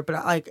control over it, but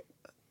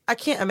I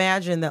can't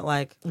imagine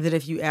that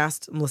if you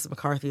asked Melissa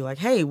McCarthy, like,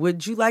 hey,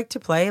 would you like to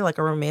play like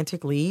a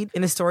romantic lead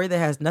in a story that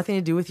has nothing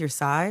to do with your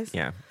size?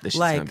 Yeah, she's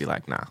gonna be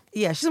like, nah.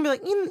 Yeah, she's gonna be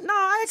like,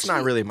 it's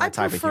not really my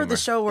type of humor. I prefer the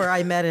show where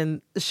I met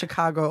in the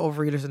Chicago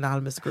Overeaters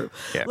Anonymous group.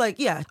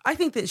 Yeah. I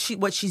think that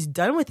what she's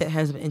done with it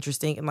has been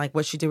interesting, and like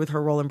what she did with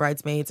her role in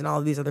Bridesmaids and all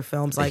of these other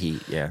films. Like,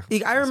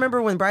 I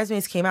remember when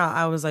Bridesmaids came out,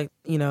 I was like,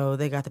 you know,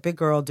 they got the big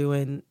girl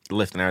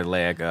lifting her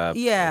leg up.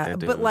 Yeah,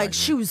 but like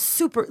she was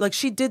super, like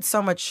she did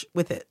so much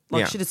with it.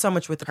 Like she did so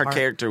much with the her part.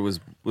 Character was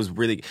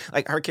really,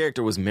 like, her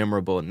character was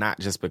memorable, not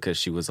just because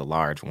she was a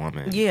large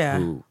woman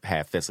who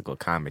had physical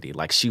comedy.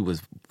 Like, she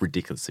was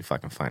ridiculously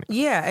fucking funny.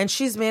 Yeah, and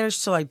she's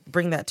managed to like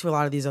bring that to a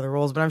lot of these other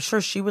roles, but I'm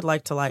sure she would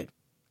like to like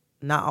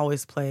not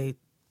always play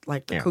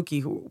like the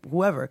kooky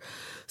whoever.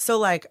 So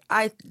like,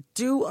 I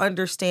do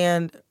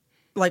understand.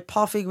 Like,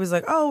 Paul Feig was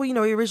like, oh, you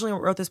know, he originally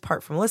wrote this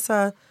part for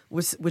Melissa,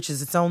 which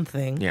is its own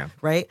thing. Yeah.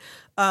 Right?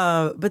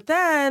 But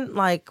then,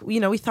 like, you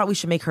know, we thought we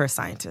should make her a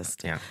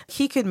scientist. Yeah.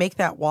 He could make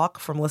that walk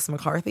for Melissa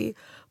McCarthy,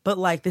 but,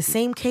 like, the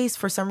same case,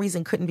 for some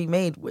reason, couldn't be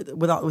made with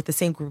the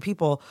same group of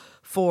people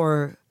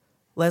for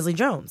Leslie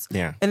Jones.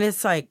 Yeah. And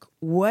it's like,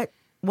 what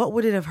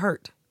would it have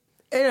hurt?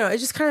 You know, it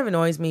just kind of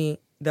annoys me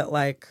that,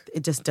 like,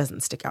 it just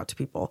doesn't stick out to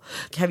people.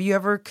 Have you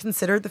ever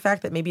considered the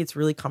fact that maybe it's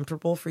really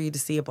comfortable for you to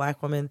see a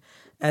black woman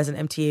as an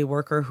MTA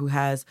worker who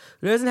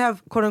doesn't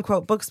have quote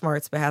unquote book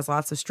smarts, but has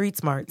lots of street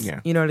smarts? Yeah.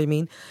 You know what I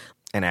mean?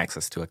 And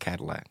access to a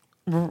Cadillac.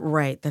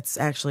 Right. That's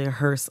actually a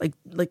hearse.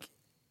 Like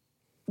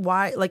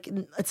why? Like,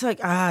 it's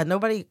like,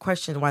 nobody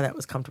questioned why that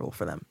was comfortable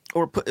for them.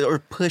 Or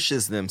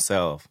pushes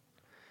themselves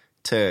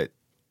to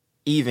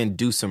even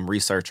do some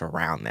research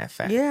around that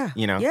fact. Yeah.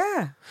 You know?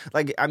 Yeah.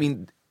 Like, I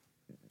mean,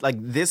 like,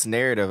 this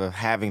narrative of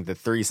having the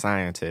three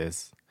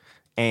scientists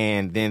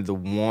and then the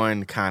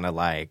one kind of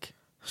like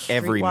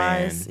every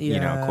man, you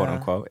know, quote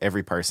unquote,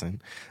 every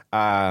person,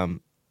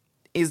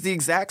 is the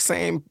exact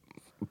same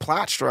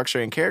plot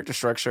structure and character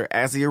structure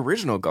as the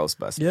original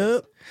Ghostbusters.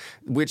 Yep.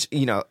 Which,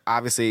 you know,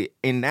 obviously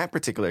in that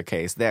particular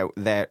case,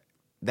 that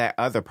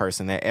other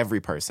person, that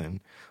every person,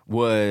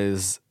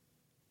 was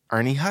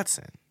Ernie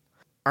Hudson.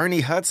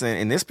 Ernie Hudson,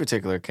 in this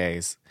particular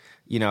case,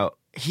 you know,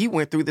 he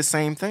went through the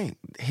same thing.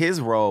 His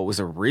role was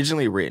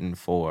originally written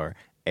for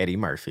Eddie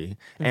Murphy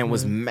and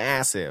was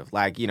massive.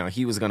 Like, you know,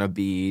 he was going to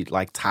be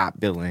like top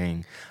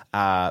billing.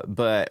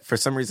 But for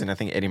some reason, I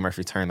think Eddie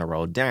Murphy turned the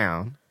role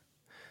down.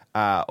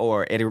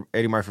 Or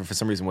Eddie Murphy, for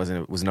some reason,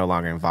 was no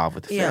longer involved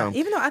with the film.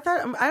 Even though I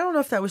don't know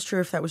if that was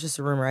true, if that was just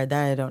a rumor. I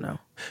don't know.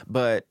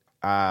 But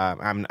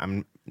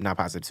I'm not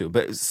positive too.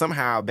 But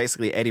somehow,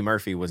 basically, Eddie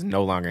Murphy was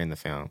no longer in the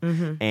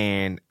film,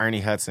 and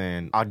Ernie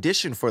Hudson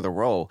auditioned for the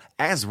role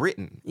as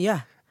written.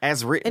 Yeah.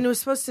 As written. And it was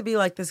supposed to be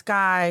like this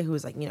guy who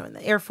was like, you know, in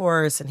the Air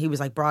Force, and he was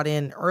like brought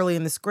in early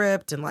in the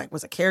script and like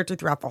was a character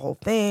throughout the whole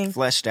thing.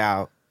 Fleshed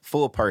out,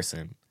 full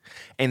person.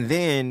 And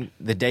then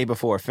the day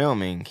before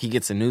filming, he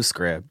gets a new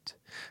script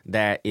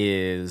that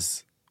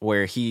is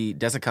where he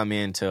doesn't come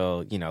in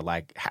till,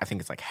 like, I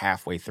think it's like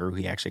halfway through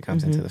he actually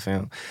comes into the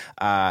film.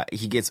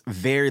 He gets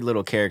very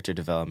little character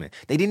development.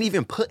 They didn't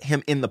even put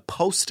him in the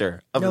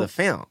poster of the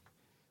film.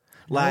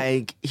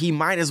 Like, he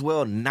might as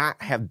well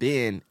not have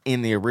been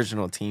in the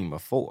original team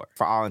before,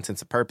 for all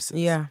intents and purposes.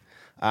 Yeah.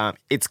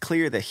 It's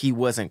clear that he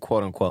wasn't,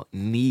 quote unquote,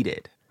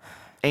 needed.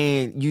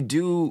 And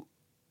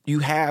you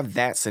have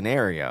that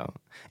scenario.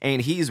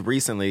 And he's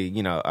recently,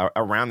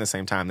 around the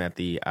same time that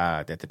the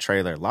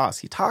trailer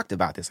lost, he talked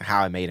about this and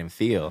how it made him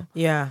feel.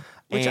 Yeah.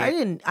 Which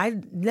I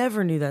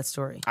never knew that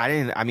story. I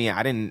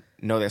didn't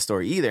know that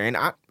story either. And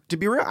to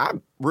be real, I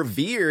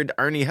revered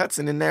Ernie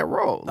Hudson in that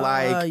role.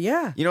 Yeah. You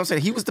know what I'm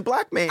saying? He was the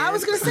black man. I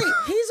was going to say,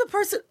 he's a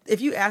person,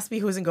 if you asked me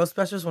who was in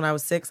Ghostbusters when I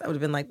was 6, I would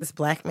have been like, this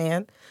black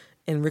man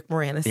and Rick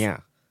Moranis. Yeah.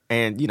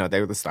 And, they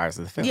were the stars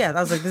of the film. Yeah,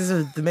 I was like, these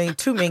are the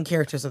two main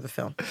characters of the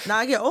film. Now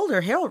I get older,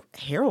 Harold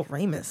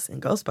Ramis in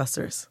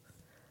Ghostbusters.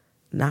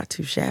 Not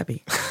too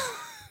shabby.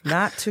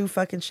 Not too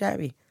fucking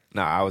shabby.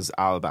 No, I was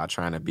all about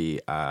trying to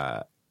be,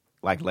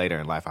 like later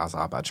in life, I was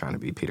all about trying to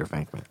be Peter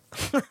Venkman.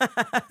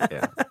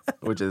 Yeah.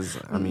 Which is,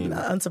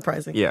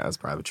 unsurprising. Yeah, it's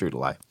probably true to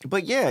life.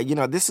 But yeah,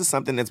 this is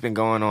something that's been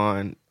going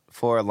on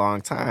for a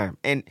long time.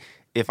 And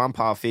if I'm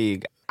Paul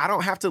Feig, I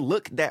don't have to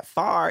look that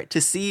far to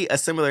see a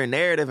similar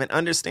narrative and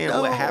understand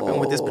what happened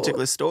with this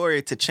particular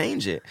story to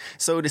change it.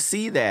 So to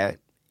see that,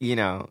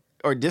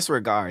 or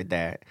disregard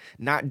that,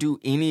 not do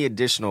any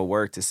additional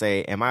work to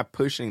say, am I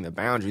pushing the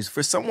boundaries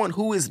for someone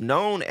who is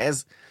known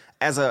as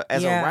a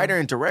writer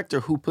and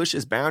director who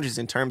pushes boundaries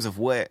in terms of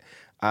what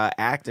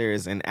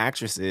actors and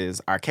actresses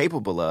are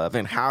capable of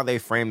and how they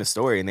frame the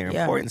story and their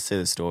importance to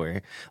the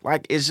story.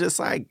 Like, it's just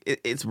like,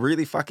 it's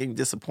really fucking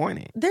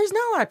disappointing. There's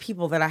not a lot of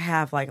people that I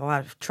have like a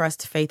lot of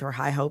trust, faith, or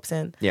high hopes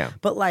in. Yeah.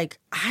 But like,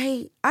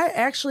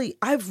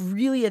 I've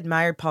really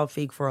admired Paul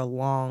Feig for a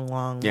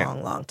long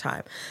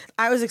time.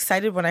 I was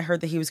excited when I heard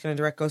that he was going to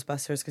direct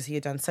Ghostbusters because he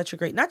had done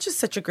not just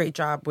such a great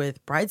job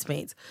with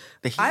Bridesmaids.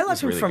 I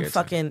loved him really from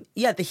fucking,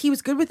 he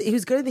was good at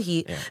The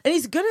Heat. Yeah. And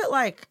he's good at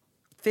like,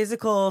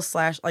 physical /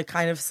 like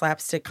kind of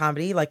slapstick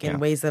comedy, like in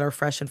ways that are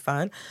fresh and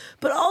fun,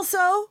 but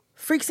also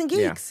Freaks and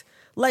Geeks.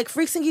 Like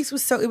Freaks and Geeks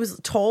it was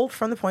told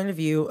from the point of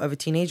view of a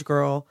teenage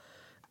girl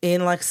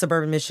in like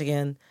suburban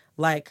Michigan.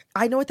 Like,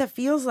 I know what that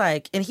feels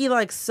like. And he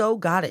like so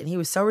got it. And he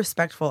was so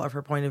respectful of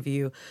her point of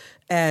view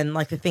and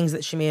like the things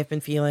that she may have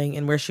been feeling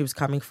and where she was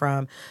coming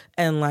from.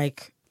 And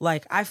like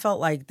I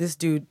felt like this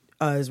dude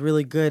is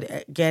really good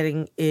at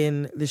getting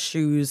in the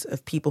shoes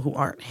of people who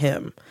aren't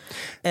him.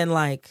 And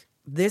like,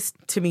 this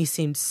to me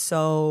seemed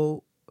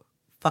so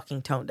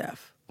fucking tone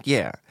deaf.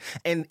 Yeah.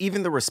 And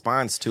even the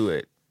response to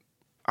it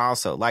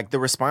also, like the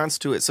response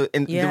to it.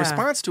 The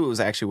response to it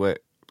was actually what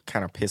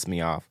kind of pissed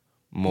me off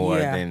more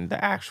than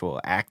the actual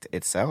act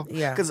itself.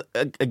 Yeah. Because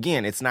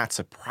again, it's not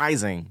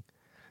surprising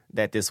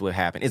that this would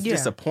happen. It's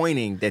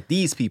disappointing that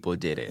these people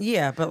did it.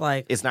 Yeah, but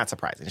like, it's not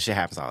surprising. Shit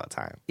happens all the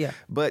time. Yeah.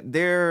 But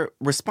their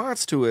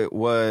response to it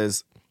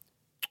was,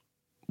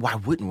 why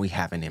wouldn't we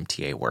have an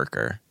MTA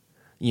worker?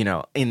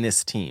 In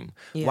this team.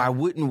 Yeah. Why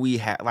wouldn't we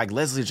have, like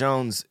Leslie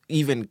Jones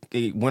even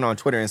went on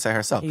Twitter and said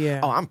herself,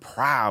 oh, I'm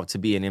proud to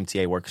be an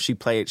MTA worker. She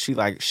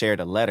shared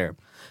a letter.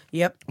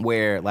 Yep.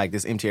 Where like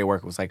this MTA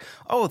worker was like,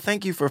 oh,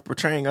 thank you for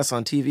portraying us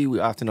on TV. We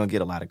often don't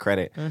get a lot of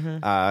credit.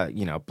 Blah,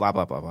 blah,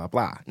 blah, blah,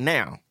 blah.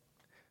 Now,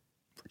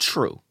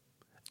 true.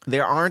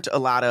 There aren't a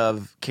lot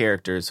of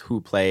characters who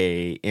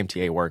play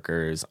MTA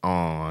workers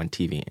on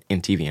TV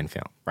and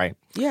film, right?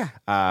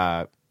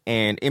 Yeah.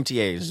 And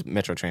MTA is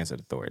Metropolitan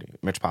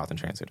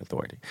Transit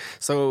Authority.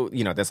 So,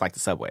 that's like the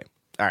subway.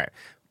 All right.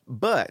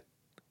 But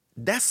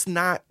that's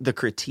not the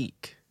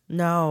critique.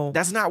 No.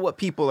 That's not what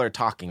people are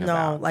talking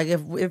about. No, like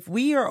if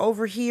we are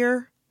over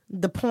here,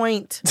 the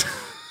point,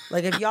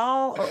 like if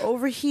y'all are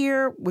over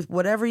here with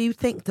whatever you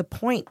think, the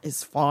point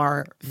is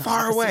far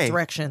away.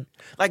 Direction.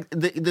 Like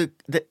the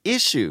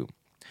issue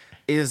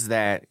is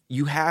that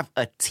you have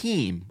a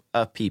team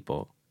of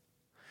people.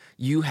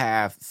 You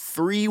have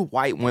 3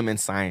 white women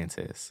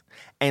scientists,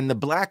 and the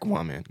black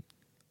woman,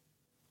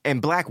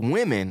 and black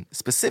women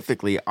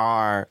specifically,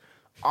 are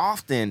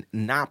often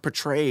not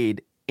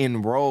portrayed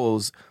in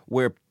roles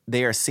where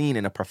they are seen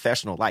in a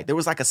professional light. There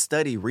was like a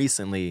study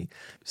recently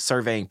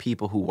surveying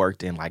people who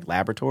worked in like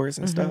laboratories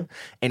and stuff,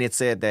 and it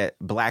said that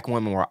black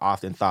women were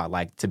often thought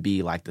like to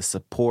be like the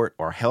support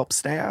or help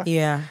staff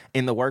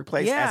in the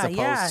workplace as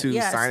opposed to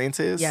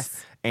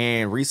scientists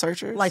and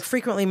researchers. Like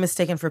frequently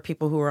mistaken for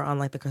people who are on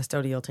like the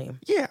custodial team.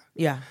 Yeah.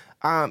 Yeah.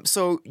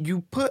 So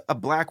you put a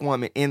black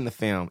woman in the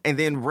film and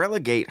then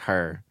relegate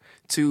her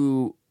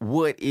to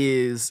what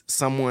is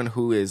someone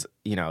who is,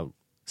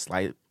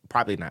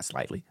 probably not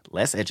slightly,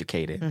 less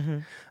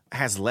educated,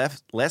 has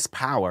less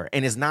power,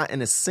 and is not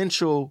an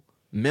essential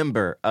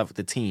member of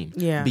the team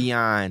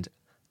beyond,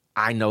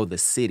 I know the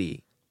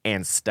city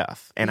and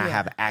stuff, and I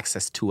have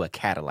access to a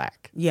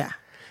Cadillac. Yeah.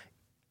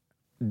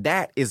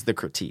 That is the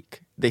critique.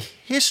 The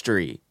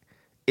history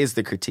is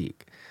the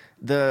critique.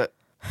 The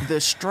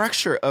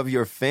structure of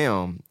your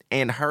film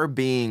and her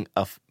being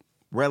a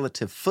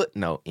relative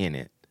footnote in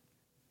it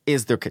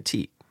is the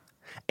critique.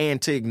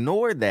 And to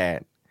ignore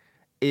that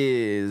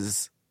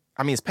is,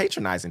 I mean, it's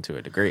patronizing to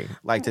a degree.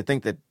 Like, to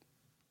think that...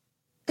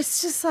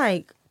 It's just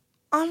like,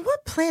 on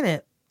what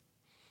planet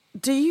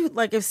do you,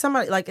 like, if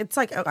somebody, like, it's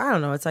like, I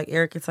don't know, it's like,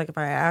 Eric, it's like if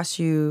I asked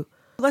you,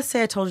 let's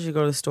say I told you to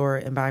go to the store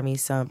and buy me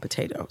some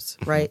potatoes,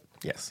 right?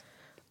 Yes.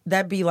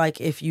 That'd be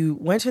like if you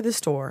went to the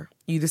store,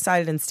 you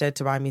decided instead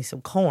to buy me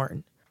some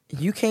corn.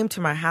 You came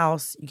to my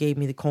house, you gave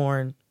me the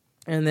corn,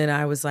 and then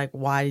I was like,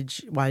 why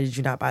did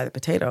you not buy the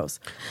potatoes?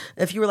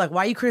 If you were like,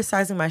 why are you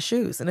criticizing my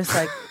shoes? And it's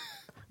like,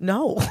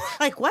 no.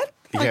 Like, what?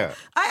 Like, Yeah.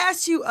 I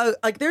asked you,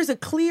 like, there's a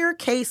clear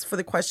case for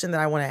the question that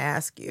I want to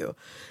ask you.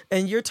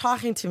 And you're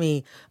talking to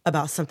me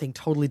about something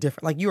totally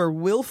different. Like, you are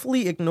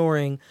willfully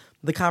ignoring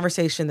the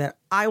conversation that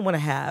I want to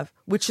have,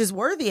 which is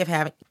worthy of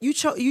having. You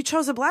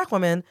chose a black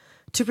woman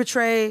to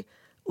portray,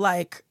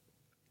 like,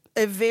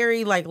 a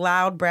very, like,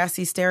 loud,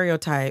 brassy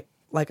stereotype.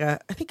 Like I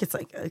think it's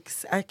like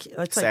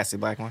Sassy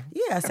black woman?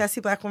 Yeah, sassy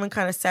black woman,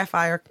 kind of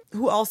Sapphire,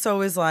 who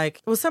also is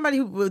like, well, somebody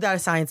who without a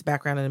science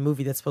background in a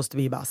movie that's supposed to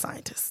be about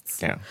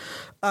scientists. Yeah.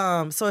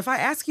 So if I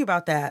ask you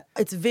about that,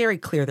 it's very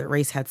clear that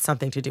race had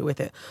something to do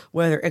with it,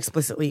 whether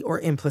explicitly or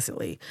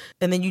implicitly.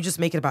 And then you just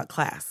make it about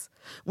class,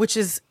 which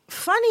is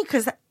funny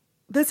because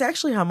that's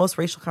actually how most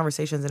racial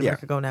conversations in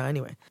America go now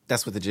anyway.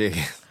 That's what the jig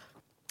is.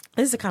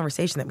 This is a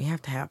conversation that we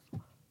have to have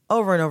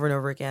over and over and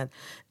over again.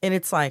 And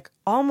it's like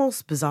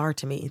almost bizarre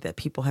to me that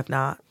people have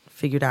not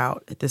figured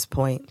out at this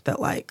point that,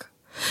 like,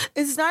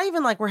 it's not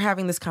even like we're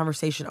having this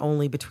conversation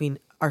only between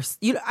our,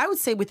 I would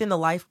say within the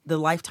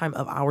lifetime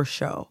of our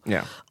show.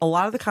 Yeah. A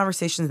lot of the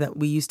conversations that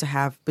we used to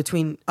have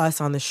between us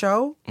on the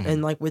show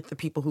and like with the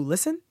people who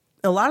listen,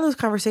 a lot of those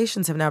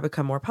conversations have now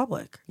become more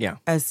public. Yeah.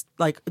 As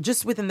like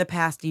just within the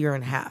past year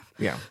and a half.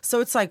 Yeah. So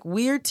it's like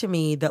weird to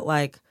me that,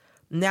 like,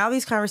 now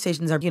these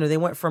conversations are, they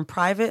went from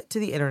private to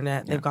the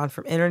internet. They've gone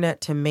from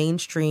internet to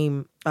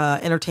mainstream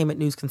entertainment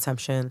news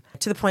consumption,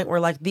 to the point where,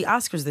 like, the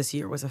Oscars this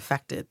year was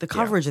affected. The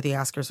coverage of the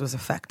Oscars was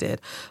affected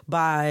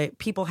by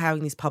people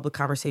having these public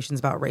conversations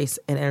about race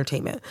and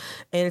entertainment.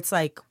 And it's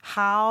like,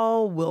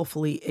 how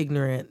willfully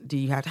ignorant do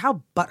you have to,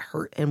 how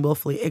butthurt and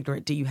willfully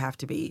ignorant do you have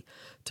to be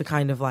to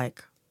kind of,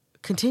 like,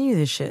 continue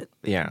this shit?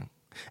 Yeah.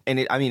 And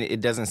it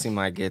doesn't seem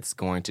like it's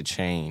going to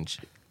change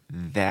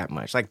that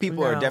much. Like,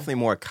 people are definitely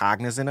more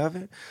cognizant of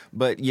it,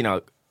 but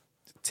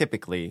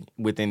typically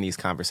within these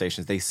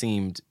conversations they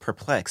seemed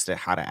perplexed at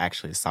how to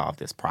actually solve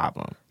this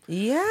problem.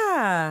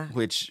 Yeah.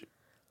 Which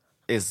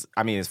is,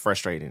 it's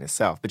frustrating in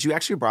itself. But you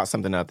actually brought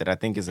something up that I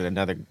think is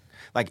another,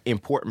 like,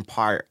 important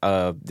part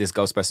of this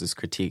Ghostbusters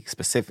critique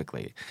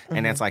specifically.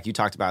 And that's, like, you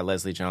talked about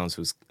Leslie Jones,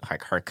 who's,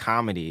 like, her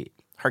comedy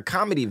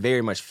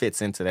very much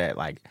fits into that,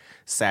 like,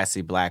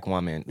 sassy black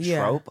woman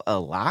trope a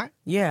lot.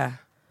 Yeah.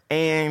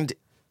 And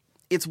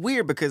it's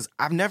weird because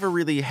I've never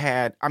really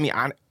had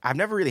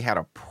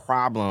a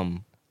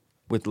problem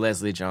with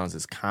Leslie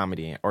Jones's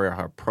comedy or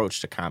her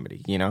approach to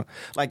comedy,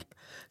 Like,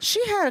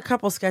 she had a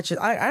couple sketches.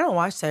 I don't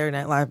watch Saturday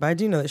Night Live, but I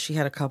do know that she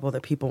had a couple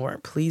that people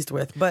weren't pleased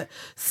with. But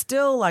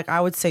still, like, I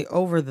would say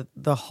over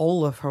the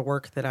whole of her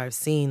work that I've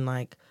seen,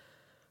 like,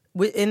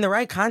 in the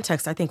right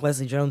context, I think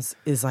Leslie Jones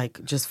is,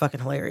 like, just fucking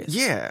hilarious.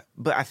 Yeah,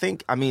 but I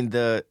think,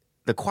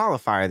 the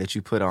qualifier that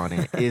you put on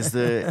it is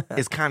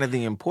is kind of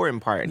the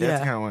important part. And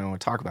that's kind of what I want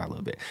to talk about a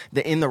little bit.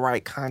 In the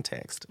right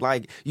context.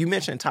 Like, you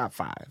mentioned top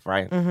 5,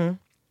 right? Mm-hmm.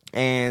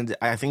 And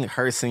I think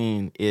her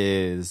scene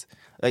is,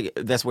 like,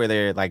 that's where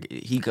they're, like,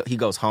 he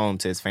goes home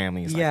to his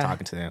family. He's, like,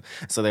 talking to them.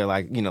 So they're,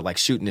 like, like,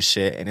 shooting the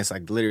shit. And it's,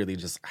 like, literally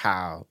just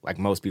how, like,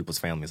 most people's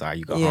families are.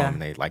 You go home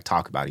and they, like,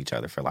 talk about each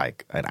other for,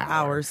 like, an hour.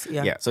 Hours,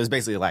 yeah. So it's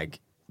basically, like,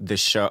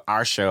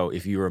 our show,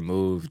 if you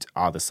removed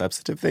all the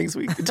substantive things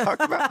we could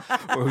talk about,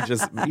 or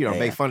just,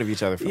 make fun of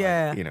each other for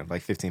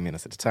like 15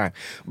 minutes at a time.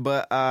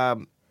 But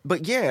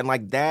yeah, and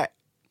like that,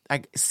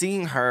 like,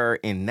 seeing her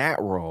in that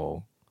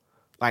role,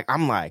 like,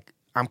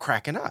 I'm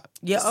cracking up.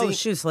 Yeah,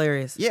 she was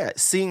hilarious. Yeah,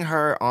 seeing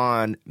her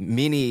on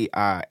many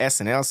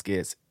SNL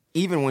skits,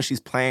 even when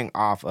she's playing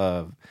off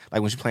of,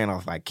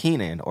 like,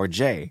 Kenan or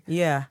Jay.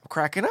 Yeah. I'm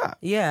cracking up.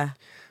 Yeah.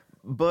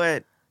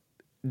 But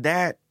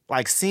that,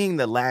 like, seeing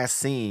the last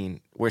scene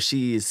where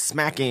she's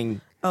smacking...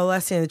 Oh,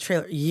 last scene of the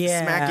trailer.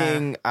 Yeah.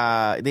 Smacking...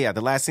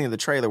 the last scene of the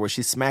trailer where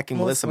she's smacking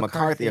Melissa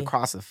McCarthy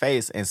across the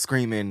face and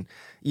screaming,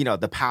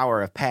 the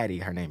power of Patty,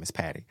 her name is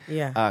Patty,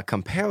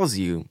 compels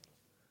you.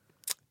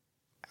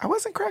 I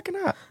wasn't cracking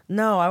up.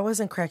 No, I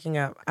wasn't cracking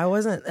up. I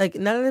wasn't, like,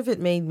 none of it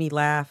made me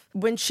laugh.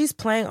 When she's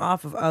playing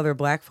off of other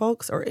black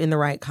folks or in the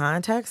right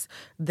context,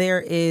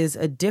 there is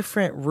a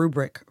different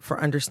rubric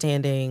for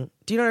understanding.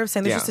 Do you know what I'm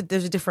saying?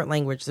 There's a different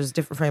language. There's a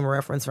different frame of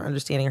reference for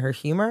understanding her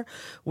humor,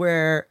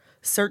 where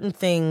certain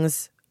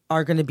things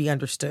are going to be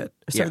understood.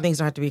 Certain things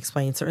don't have to be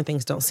explained. Certain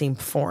things don't seem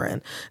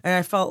foreign. And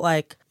I felt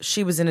like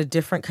she was in a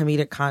different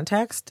comedic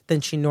context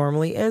than she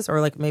normally is, or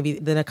like maybe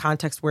than a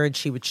context where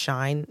she would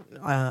shine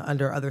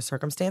under other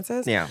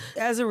circumstances. Yeah.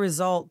 As a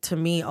result, to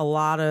me, a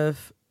lot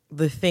of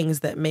the things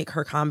that make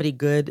her comedy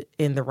good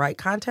in the right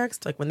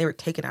context, like when they were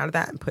taken out of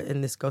that and put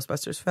in this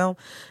Ghostbusters film,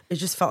 it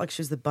just felt like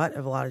she was the butt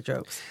of a lot of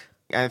jokes.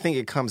 I think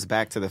it comes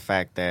back to the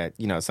fact that,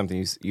 you know,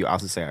 something you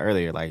also said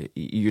earlier, like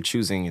you're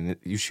choosing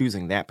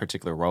that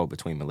particular role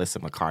between Melissa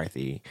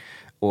McCarthy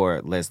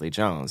or Leslie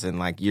Jones, and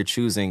like you're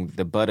choosing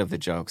the butt of the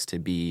jokes to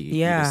be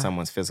either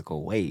someone's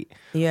physical weight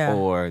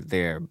or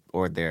their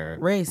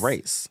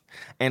race.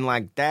 And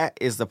like that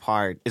is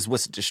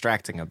what's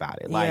distracting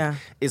about it. Like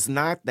it's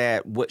not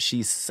that what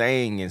she's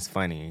saying is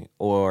funny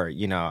or,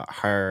 you know,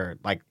 her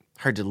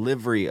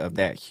delivery of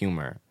that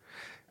humor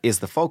is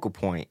the focal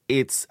point.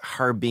 It's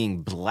her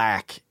being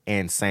Black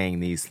and saying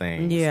these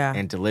things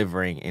and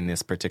delivering in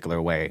this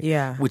particular way.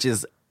 Yeah. Which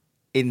is,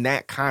 in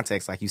that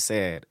context, like you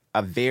said,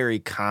 a very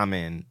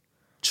common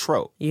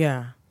trope.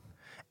 Yeah.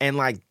 And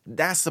like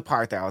that's the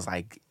part that I was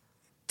like,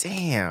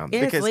 damn. And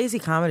it's lazy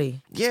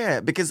comedy. Yeah,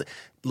 because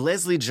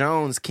Leslie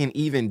Jones can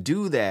even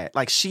do that.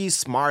 Like she's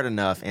smart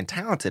enough and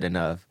talented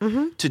enough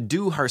to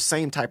do her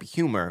same type of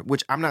humor,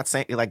 which I'm not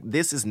saying, like,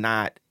 this is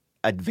not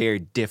a very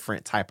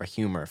different type of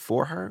humor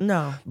for her.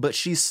 No. But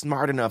she's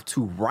smart enough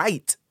to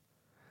write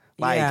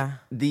like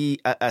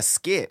a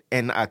skit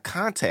and a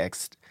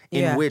context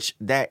in which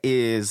that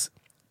is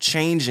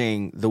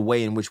changing the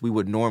way in which we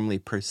would normally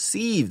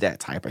perceive that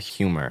type of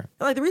humor.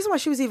 Like the reason why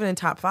she was even in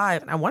top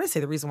 5, and I want to say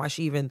the reason why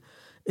she even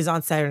is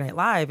on Saturday Night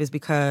Live is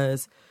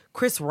because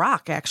Chris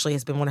Rock actually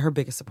has been one of her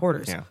biggest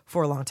supporters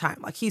for a long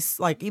time. Like he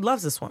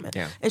loves this woman.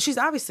 Yeah. And she's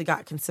obviously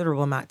got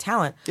considerable amount of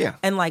talent. Yeah.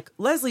 And like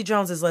Leslie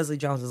Jones is Leslie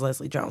Jones is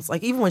Leslie Jones.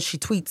 Like even when she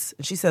tweets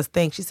and she says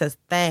thing, she says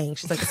thing.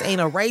 She's like, this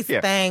ain't a race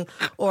thing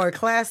or a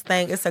class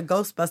thing. It's a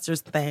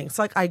Ghostbusters thing.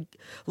 So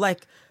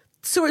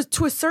so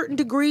to a certain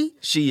degree,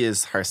 she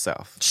is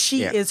herself.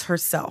 She is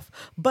herself.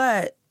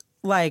 But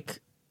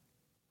like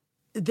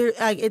there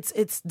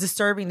it's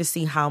disturbing to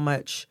see how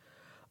much,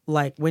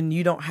 like when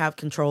you don't have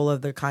control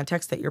of the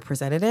context that you're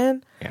presented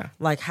in,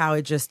 like how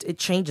it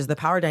changes. The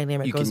power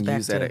dynamic goes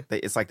back to...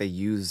 It's like they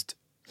used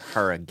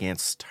her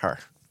against her.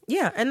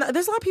 Yeah, and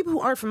there's a lot of people who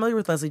aren't familiar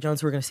with Leslie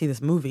Jones who are going to see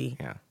this movie.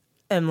 Yeah.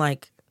 And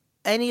like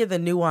any of the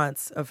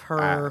nuance of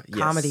her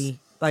comedy,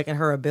 like and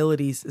her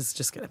abilities is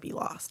just going to be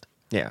lost.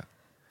 Yeah.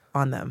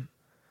 On them.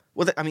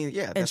 Well, that's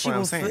what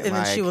I'm saying. And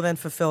then she will then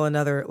fulfill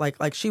another,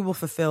 like she will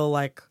fulfill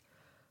like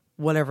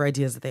whatever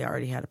ideas that they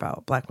already had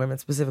about Black women,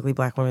 specifically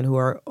Black women who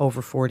are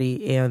over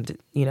 40 and,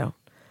 you know,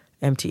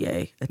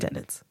 MTA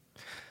attendants.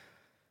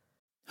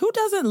 Who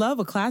doesn't love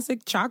a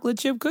classic chocolate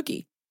chip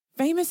cookie?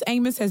 Famous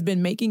Amos has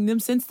been making them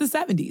since the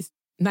 70s,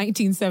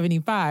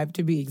 1975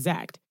 to be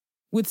exact.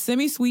 With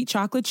semi-sweet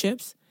chocolate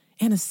chips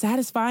and a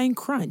satisfying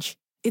crunch,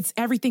 it's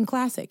everything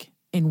classic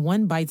in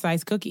one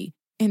bite-sized cookie,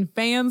 and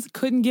fans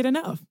couldn't get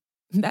enough.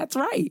 That's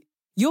right.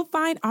 You'll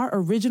find our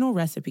original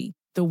recipe,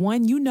 the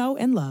one you know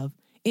and love,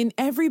 in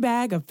every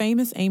bag of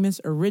Famous Amos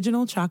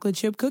original chocolate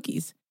chip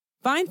cookies.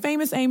 Find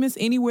Famous Amos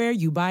anywhere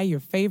you buy your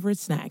favorite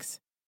snacks.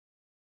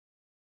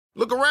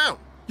 Look around.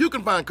 You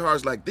can find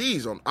cars like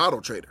these on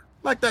AutoTrader,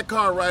 like that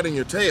car riding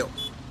your tail.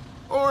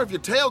 Or if you're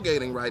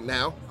tailgating right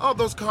now, all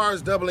those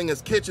cars doubling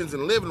as kitchens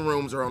and living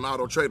rooms are on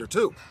AutoTrader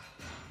too.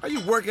 Are you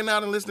working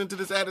out and listening to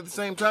this ad at the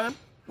same time?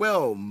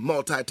 Well,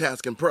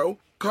 multitasking pro,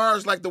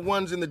 cars like the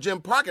ones in the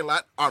gym parking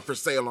lot are for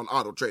sale on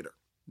AutoTrader.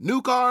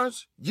 New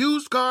cars,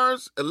 used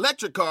cars,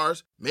 electric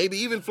cars, maybe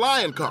even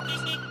flying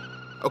cars.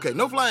 Okay,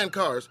 no flying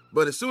cars,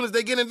 but as soon as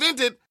they get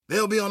invented,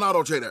 they'll be on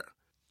AutoTrader.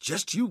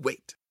 Just you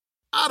wait.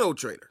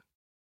 AutoTrader.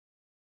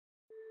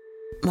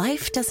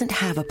 Life doesn't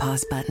have a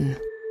pause button.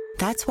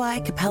 That's why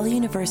Capella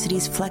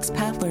University's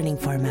FlexPath learning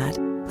format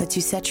lets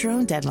you set your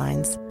own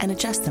deadlines and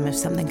adjust them if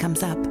something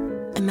comes up.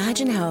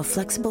 Imagine how a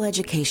flexible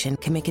education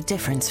can make a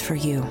difference for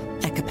you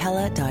at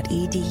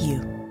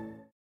capella.edu.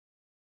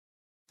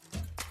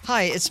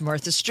 Hi, it's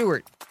Martha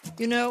Stewart.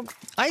 You know,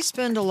 I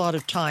spend a lot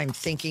of time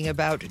thinking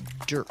about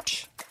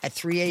dirt. At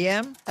 3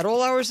 a.m., at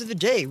all hours of the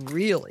day,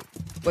 really.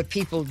 What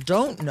people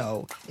don't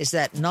know is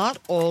that not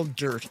all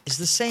dirt is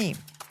the same.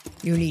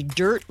 You need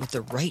dirt with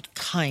the right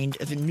kind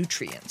of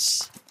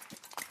nutrients.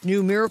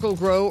 New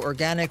Miracle-Gro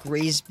organic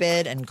raised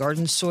bed and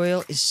garden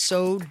soil is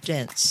so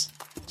dense,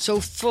 so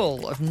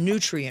full of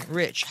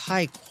nutrient-rich,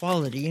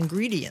 high-quality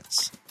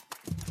ingredients.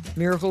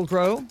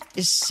 Miracle-Gro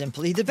is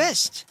simply the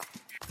best.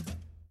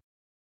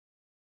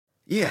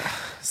 Yeah,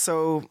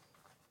 so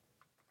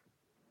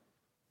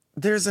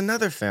there's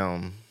another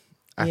film,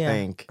 I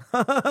think,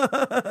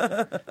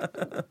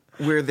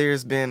 where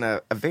there's been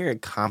a very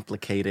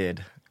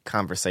complicated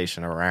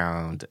conversation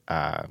around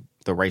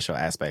the racial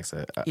aspects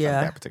of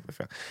that particular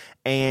film.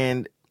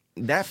 And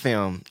that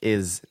film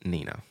is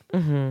Nina,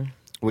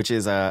 which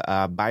is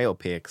a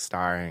biopic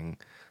starring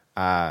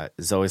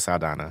Zoe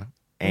Saldana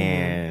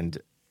and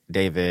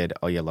David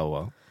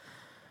Oyelowo.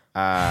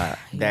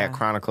 That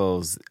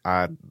chronicles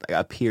a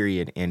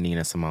period in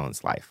Nina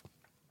Simone's life.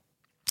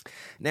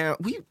 Now,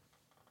 we've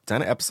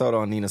done an episode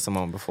on Nina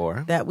Simone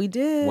before. That we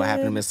did. What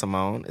Happened to Miss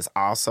Simone is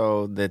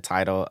also the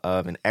title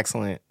of an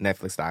excellent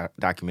Netflix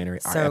documentary.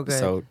 Our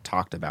episode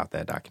talked about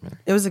that documentary.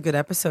 It was a good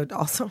episode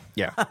also.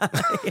 Yeah.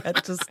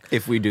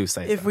 If we do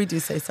say so. If we do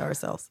say so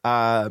ourselves.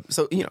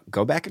 So,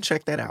 go back and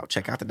check that out.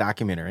 Check out the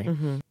documentary.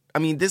 I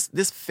mean,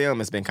 this film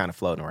has been kind of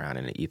floating around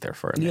in the ether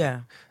for a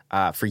minute.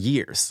 for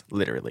years,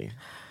 literally.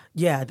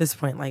 Yeah, at this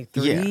point, like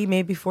 3,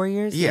 maybe 4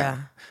 years.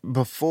 Yeah.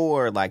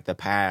 Before like the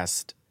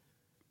past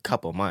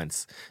couple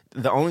months,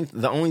 the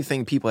only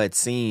thing people had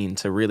seen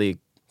to really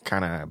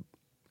kind of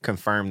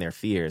confirm their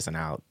fears, and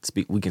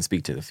we can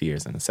speak to the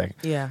fears in a second.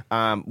 Yeah.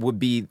 Would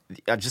be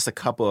just a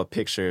couple of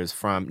pictures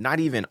from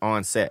not even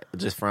on set,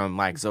 just from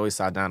like Zoe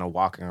Saldana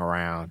walking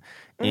around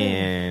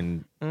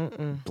in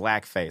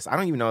blackface. I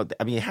don't even know.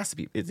 I mean, it has to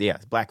be. It's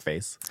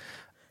blackface.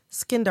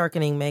 Skin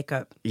darkening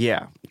makeup.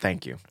 Yeah.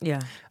 Thank you.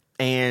 Yeah.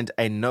 And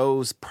a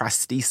nose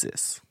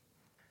prosthesis.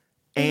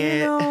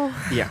 And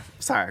yeah,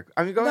 sorry.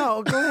 I mean, go ahead.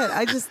 No, go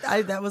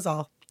ahead. That was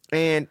all.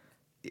 And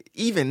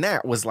even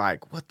that was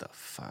like, what the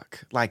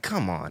fuck? Like,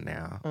 come on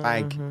now.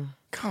 Like,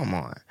 come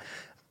on.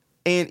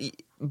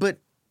 But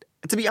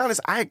to be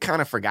honest, I had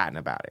kind of forgotten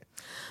about it.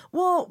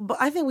 Well, but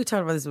I think we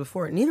talked about this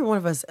before. Neither one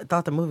of us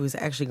thought the movie was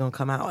actually going to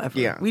come out ever.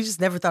 Yeah. We just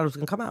never thought it was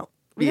going to come out.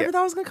 We never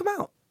thought it was going to come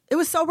out. It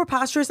was so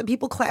preposterous and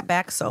people clapped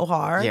back so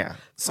hard. Yeah.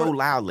 So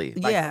loudly.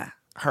 Like,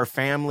 her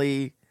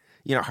family,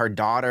 her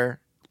daughter,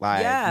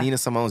 like Nina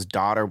Simone's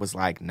daughter was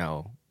like,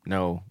 no,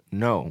 don't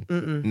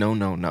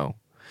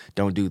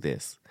do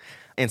this.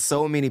 And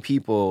so many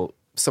people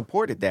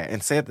supported that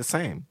and said the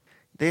same.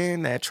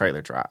 Then that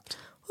trailer dropped.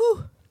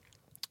 Whew.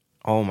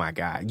 Oh my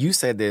God. You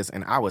said this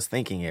and I was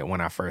thinking it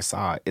when I first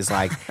saw it. It's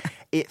like,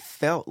 it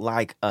felt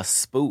like a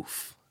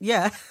spoof.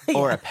 Yeah.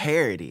 Or a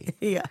parody.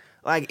 Yeah.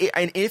 Like,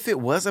 and if it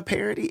was a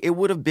parody, it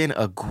would have been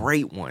a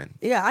great one.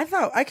 Yeah,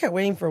 I kept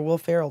waiting for Will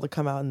Ferrell to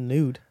come out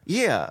nude.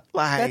 Yeah,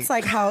 like that's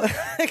like how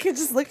it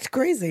just looked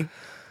crazy.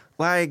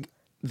 Like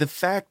the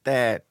fact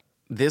that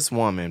this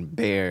woman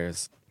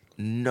bears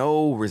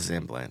no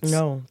resemblance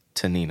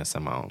to Nina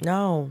Simone.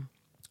 No,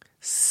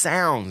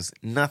 sounds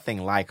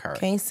nothing like her.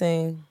 Can't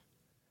sing.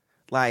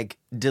 Like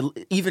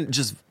even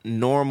just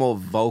normal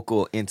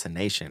vocal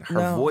intonation.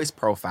 Her voice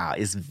profile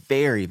is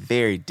very,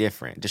 very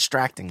different,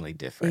 distractingly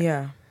different.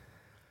 Yeah.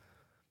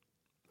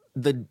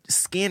 The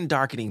skin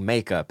darkening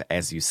makeup,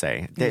 as you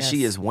say, that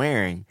she is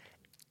wearing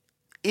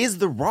is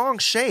the wrong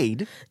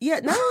shade. Yeah,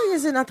 not only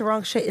is it not the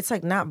wrong shade, it's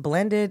like not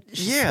blended.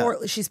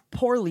 She's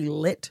poorly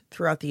lit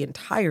throughout the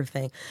entire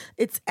thing.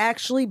 It's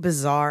actually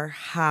bizarre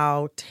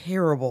how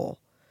terrible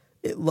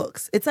it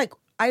looks. It's like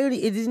it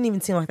didn't even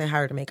seem like they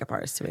hired a makeup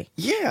artist to me.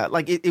 Yeah,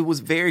 like it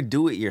was very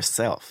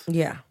do-it-yourself.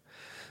 Yeah.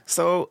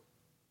 So,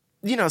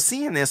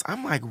 seeing this,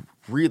 I'm like,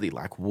 really,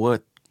 like,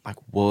 what? Like,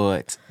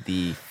 what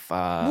the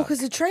fuck? Well,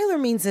 because the trailer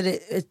means that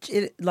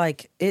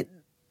it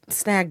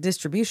snagged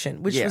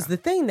distribution, which was the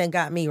thing that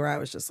got me where I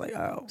was just like,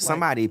 oh.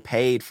 Somebody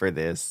paid for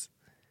this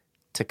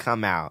to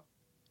come out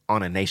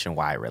on a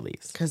nationwide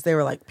release. Because they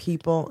were like,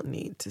 people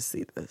need to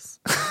see this.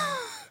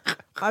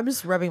 I'm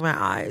just rubbing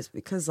my eyes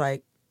because,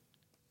 like,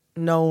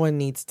 no one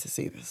needs to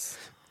see this.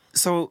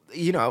 So,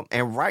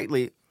 and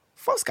rightly,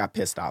 folks got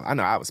pissed off. I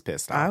know I was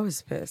pissed off. I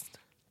was pissed.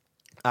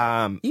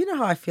 You know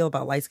how I feel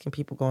about light-skinned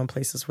people going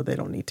places where they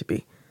don't need to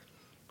be.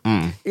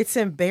 It's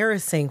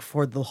embarrassing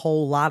for the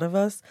whole lot of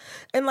us.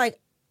 And like,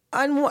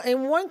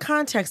 in one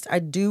context, I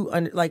do,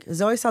 like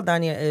Zoe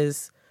Saldana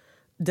is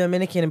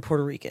Dominican and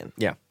Puerto Rican.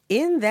 Yeah.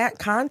 In that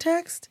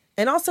context,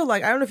 and also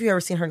like, I don't know if you've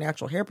ever seen her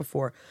natural hair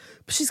before,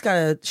 but she's got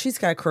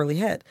a curly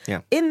head.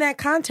 Yeah. In that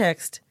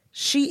context,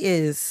 she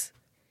is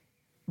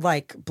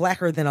like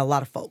blacker than a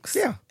lot of folks.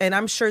 Yeah. And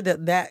I'm sure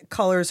that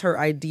colors her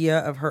idea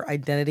of her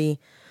identity.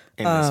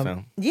 In this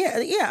film. Yeah.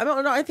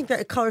 I think that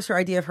it colors her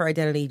idea of her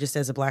identity just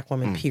as a black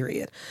woman,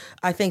 period.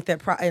 I think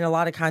that in a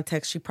lot of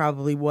contexts, she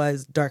probably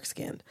was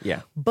dark-skinned.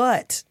 Yeah.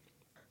 But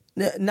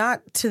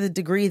not to the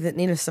degree that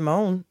Nina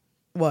Simone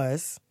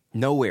was.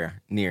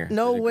 Nowhere near.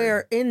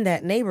 Nowhere in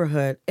that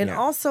neighborhood. And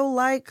also,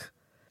 like,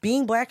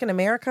 being black in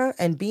America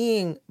and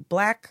being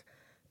black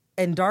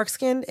and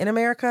dark-skinned in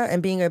America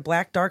and being a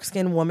black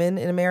dark-skinned woman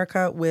in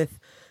America with,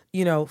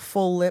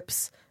 full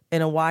lips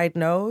and a wide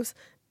nose,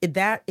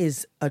 that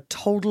is a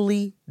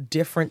totally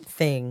different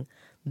thing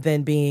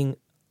than being,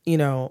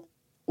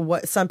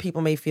 what some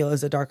people may feel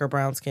is a darker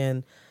brown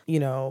skin,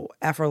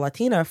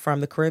 Afro-Latina from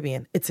the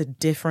Caribbean. It's a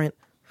different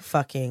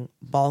fucking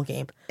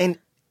ballgame. And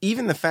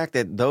even the fact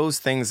that those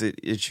things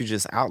that you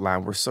just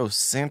outlined were so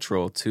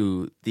central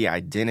to the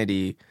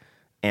identity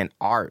and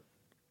art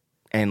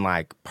and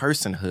like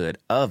personhood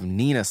of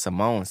Nina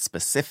Simone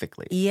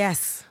specifically.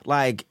 Yes.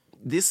 Like,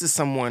 this is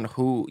someone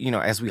who,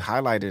 as we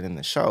highlighted in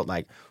the show,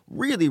 like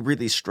really,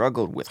 really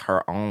struggled with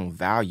her own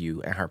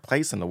value and her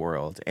place in the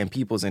world and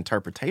people's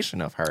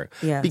interpretation of her.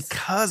 Yes.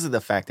 Because of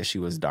the fact that she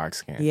was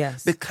dark-skinned.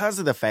 Yes. Because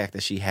of the fact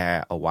that she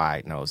had a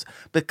wide nose.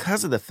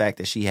 Because of the fact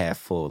that she had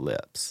full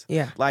lips.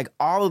 Yeah. Like,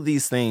 all of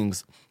these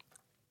things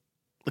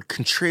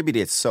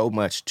contributed so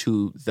much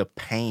to the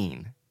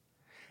pain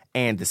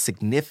and the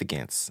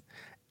significance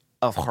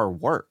of her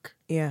work.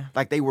 Yeah.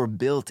 Like, they were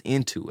built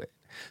into it.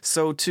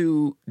 So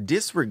to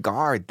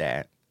disregard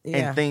that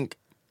and think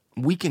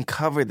we can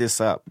cover this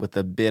up with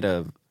a bit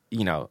of,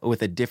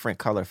 with a different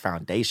color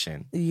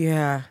foundation.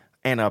 Yeah.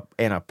 And a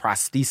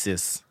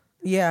prosthesis.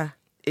 Yeah.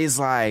 Is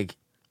like,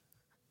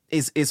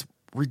 is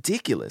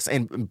ridiculous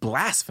and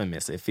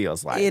blasphemous, it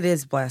feels like. It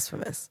is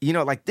blasphemous. You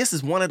know, like, this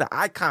is one of the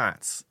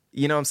icons.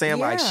 You know what I'm saying?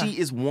 Yeah. Like, she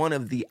is one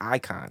of the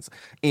icons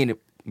in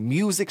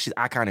music. She's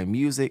an icon in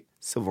music,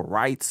 civil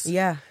rights.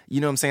 Yeah.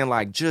 You know what I'm saying?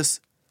 Like,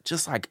 just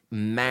like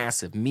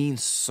massive,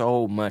 means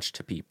so much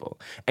to people.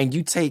 And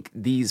you take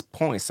these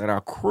points that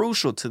are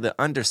crucial to the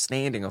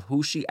understanding of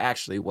who she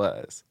actually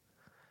was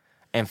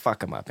and fuck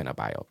them up in a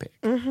biopic.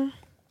 Mm-hmm.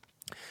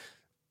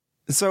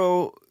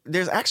 So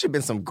there's actually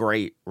been some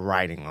great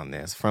writing on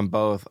this from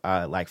both,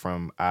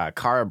 from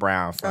Cara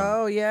Brown from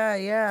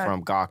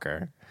from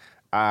Gawker,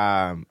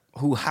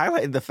 who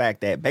highlighted the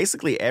fact that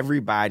basically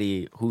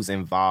everybody who's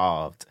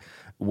involved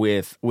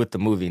with the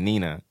movie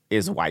Nina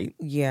is white.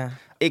 Yeah.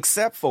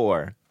 Except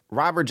for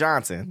Robert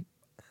Johnson.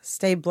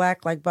 Stay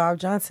black like Bob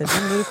Johnson.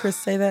 Didn't Ludacris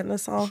say that in the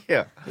song?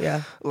 Yeah.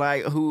 Yeah.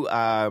 Like, who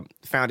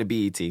founded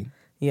BET.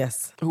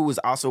 Yes. Who's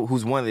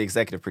one of the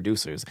executive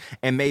producers.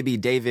 And maybe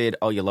David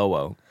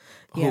Oyelowo,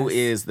 who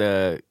is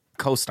the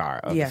co-star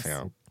of the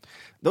film.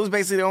 Those are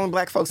basically the only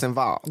black folks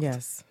involved.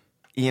 Yes.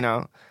 You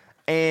know?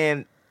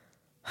 And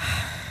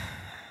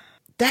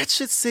that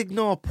should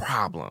signal a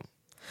problem.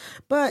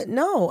 But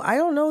no, I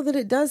don't know that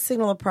it does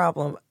signal a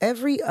problem.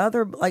 Every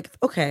other,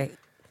 okay,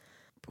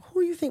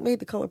 who do you think made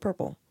The Color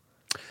Purple?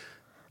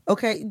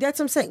 Okay, that's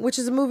what I'm saying, which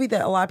is a movie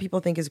that a lot of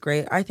people think is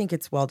great. I think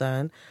it's well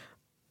done.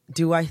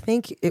 Do I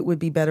think it would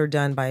be better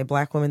done by a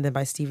black woman than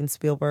by Steven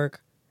Spielberg?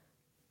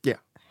 Yeah.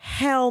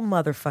 Hell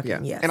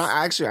motherfucking yes. And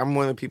I'm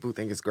one of the people who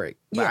think it's great.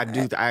 But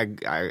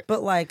I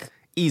but like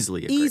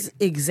easily agree.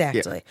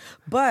 Exactly. Yeah.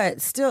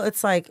 But still,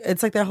 it's like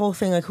that whole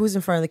thing, like, who's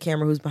in front of the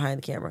camera, who's behind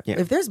the camera. Yeah.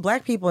 If there's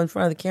black people in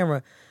front of the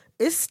camera,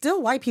 it's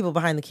still white people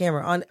behind the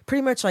camera on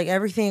pretty much like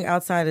everything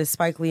outside of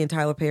Spike Lee and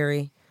Tyler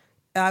Perry.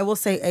 I will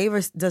say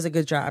Ava does a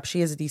good job.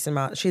 She has a decent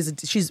amount.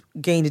 She's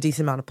gained a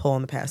decent amount of pull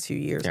in the past few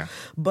years. Yeah.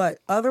 But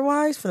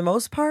otherwise, for the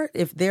most part,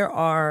 if there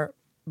are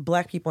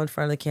black people in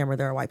front of the camera,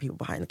 there are white people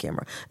behind the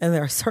camera. And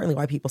there are certainly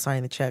white people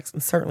signing the checks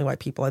and certainly white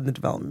people in the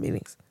development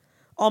meetings.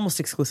 Almost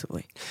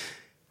exclusively.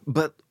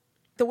 But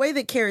the way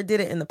that Kara did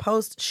it in the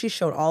post, she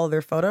showed all of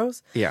their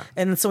photos. Yeah.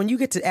 And so when you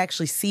get to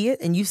actually see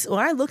it, and when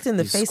I looked in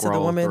the face of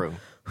the woman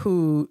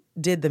who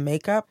did the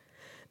makeup,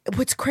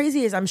 what's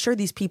crazy is I'm sure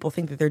these people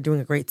think that they're doing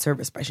a great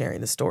service by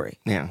sharing the story.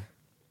 Yeah.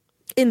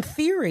 In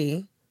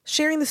theory,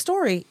 sharing the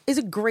story is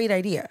a great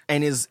idea.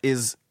 And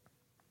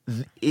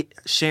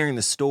sharing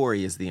the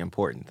story is the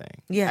important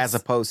thing. Yes. As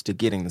opposed to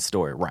getting the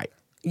story right.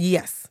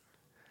 Yes.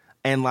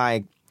 And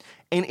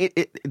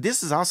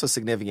this is also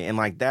significant.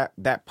 And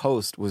that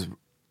post was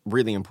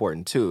really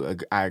important too.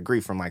 I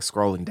agree, from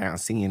scrolling down,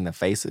 seeing the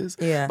faces.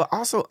 Yeah. But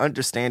also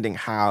understanding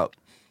how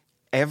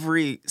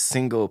every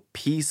single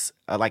piece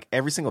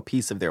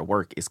of their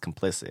work is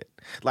complicit.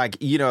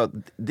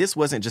 This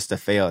wasn't just a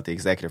fail at the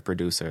executive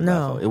producer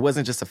level. It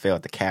wasn't just a fail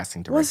at the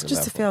casting director level. It wasn't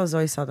just a fail,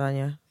 Zoe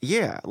Saldana.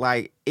 Yeah,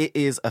 it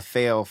is a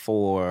fail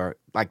for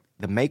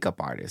the makeup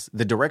artist,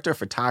 the director of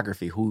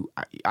photography, who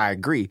I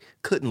agree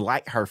couldn't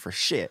light her for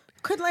shit.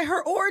 Couldn't light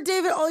her or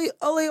David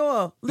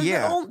Oyelowo.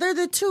 They're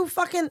the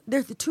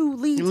two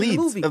leads in the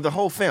movie of the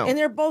whole film, and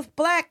they're both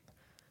black,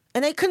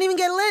 and they couldn't even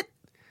get lit.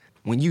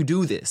 When you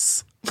do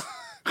this.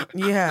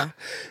 Yeah.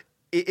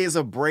 It is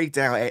a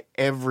breakdown at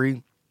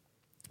every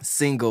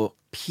single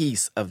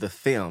piece of the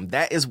film.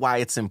 That is why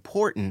it's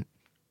important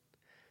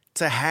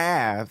to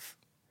have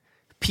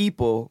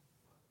people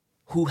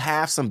who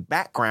have some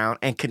background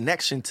and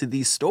connection to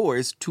these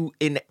stories to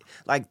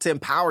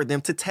empower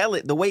them to tell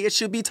it the way it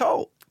should be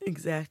told.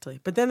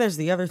 Exactly. But then there's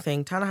the other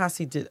thing.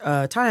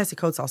 Ta-Nehisi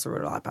Coates also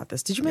wrote a lot about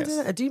this. Did you mention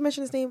that? Did you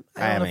mention his name?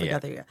 I don't know if we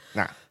got there yet.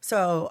 Nah.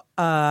 So,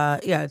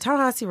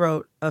 Ta-Nehisi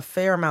wrote a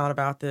fair amount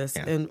about this.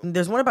 Yeah. And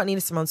there's one about Nina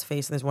Simone's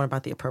face and there's one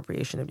about the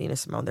appropriation of Nina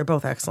Simone. They're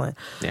both excellent.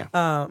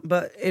 Yeah.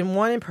 But in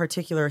one in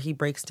particular, he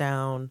breaks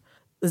down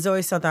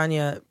Zoe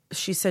Saldana.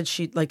 She said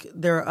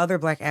there are other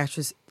black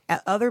actresses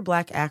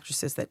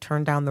that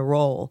turned down the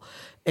role,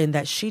 and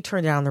that she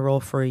turned down the role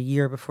for a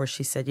year before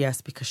she said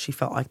yes because she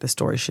felt like the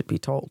story should be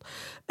told.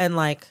 And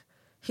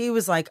he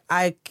was like,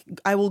 I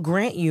will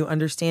grant you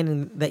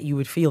understanding that you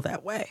would feel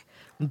that way,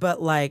 but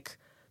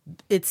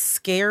it's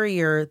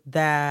scarier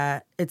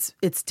that it's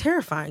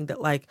terrifying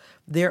that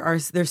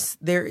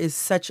there is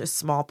such a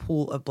small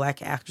pool of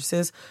black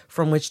actresses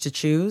from which to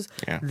choose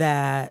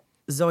that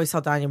Zoe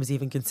Saldana was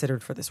even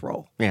considered for this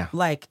role. Yeah.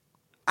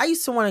 I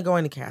used to want to go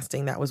into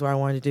casting. That was what I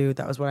wanted to do.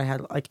 That was what I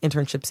had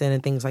internships in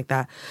and things like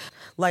that.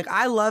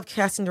 I love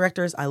casting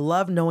directors. I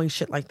love knowing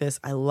shit like this.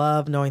 I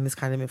love knowing this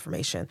kind of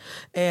information.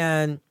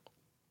 And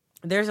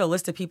there's a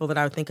list of people that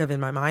I would think of in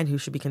my mind who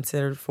should be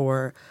considered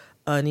for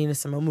a Nina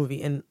Simone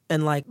movie. And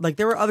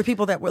there were other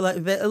people that were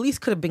that at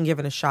least could have been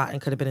given a shot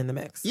and could have been in the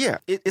mix. Yeah.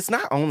 It's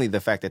not only the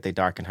fact that they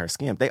darkened her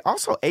skin. They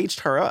also aged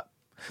her up.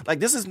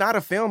 This is not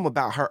a film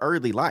about her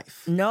early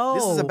life. No.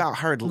 This is about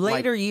her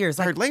later years.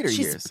 Her later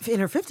years. In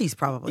her 50s,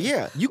 probably.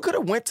 Yeah. You could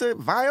have went to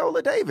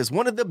Viola Davis,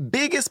 one of the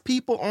biggest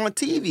people on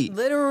TV.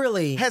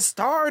 Literally. Has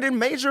starred in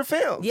major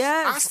films.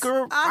 Yes.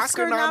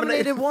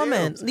 Oscar-nominated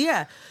woman. films.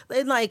 Yeah.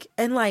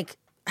 And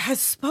has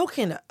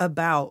spoken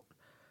about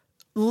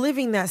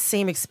living that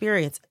same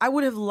experience. I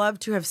would have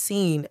loved to have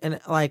seen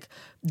a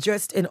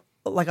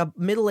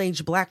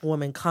middle-aged black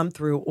woman come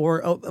through, or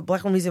a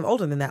black woman who's even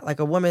older than that, like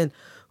a woman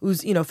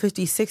who's, 50s,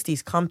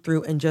 60s come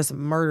through and just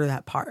murder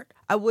that part.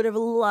 I would have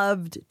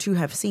loved to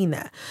have seen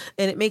that.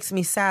 And it makes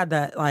me sad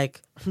that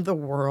like the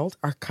world,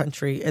 our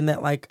country, and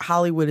that like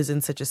Hollywood is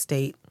in such a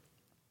state,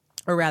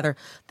 or rather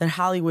that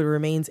Hollywood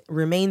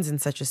remains in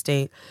such a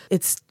state.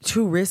 It's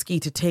too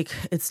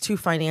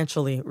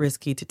financially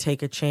risky to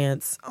take a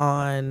chance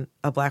on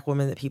a black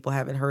woman that people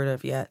haven't heard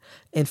of yet.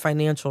 And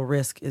financial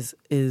risk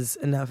is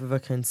enough of a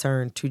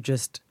concern to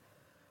just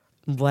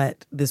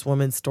let this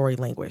woman's story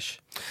languish.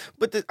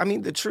 But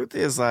the truth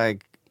is,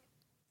 like,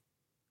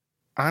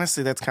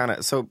 honestly, that's kind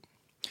of, so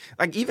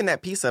like even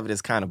that piece of it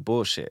is kind of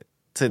bullshit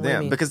to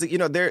them, because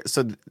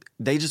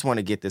they just want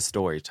to get this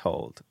story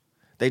told.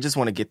 They just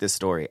want to get this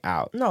story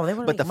out. No, they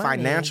want to But make the money.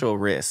 Financial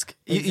risk.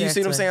 Exactly. You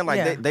see what I'm saying? Like,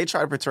 Yeah. they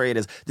try to portray it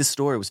as this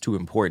story was too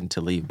important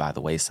to leave by the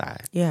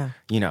wayside. Yeah.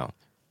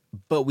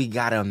 But we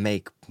got to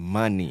make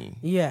money.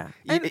 Yeah.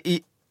 And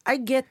I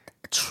get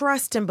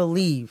trust and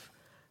believe.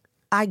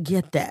 I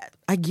get that.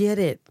 I get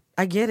it.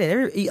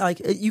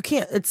 Like, you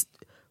can't, it's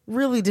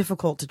really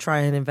difficult to try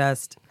and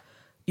invest,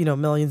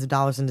 millions of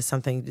dollars into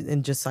something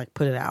and just like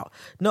put it out.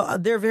 No,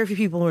 there are very few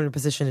people who are in a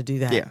position to do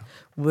that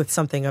with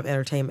something of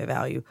entertainment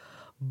value.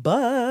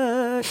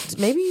 But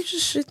maybe you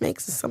just should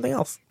make something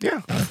else.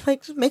 Yeah.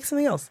 Like, just make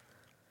something else.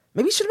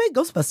 Maybe you should make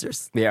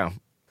Ghostbusters. Yeah.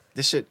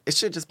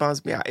 It just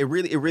bums me out. It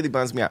really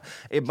bums me out.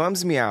 It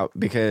bums me out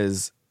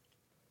because,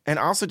 and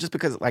also just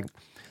because, like,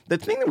 the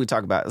thing that we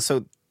talk about,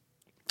 so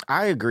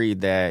I agree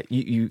that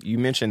you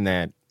mentioned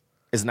that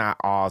it's not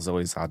all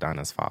Zoe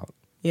Saldana's fault.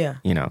 Yeah.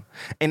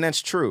 And that's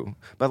true.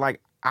 But,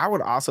 like, I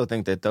would also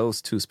think that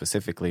those two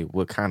specifically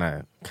would kind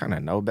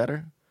of know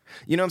better.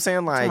 You know what I'm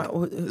saying? Like,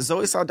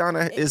 Zoe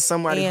Saldana is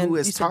somebody who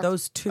has talked.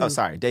 Those two. Oh,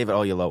 sorry, David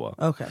Oyelowo.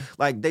 Okay.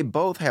 Like, they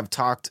both have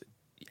talked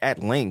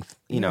at length,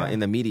 in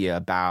the media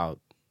about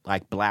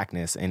like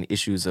blackness and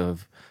issues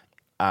of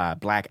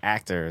black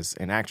actors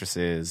and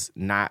actresses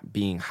not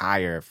being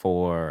hired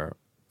for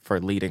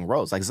leading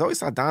roles. Like, Zoe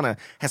Saldana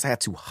has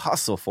had to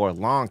hustle for a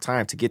long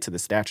time to get to the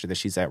stature that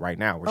she's at right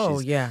now, where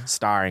she's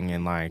starring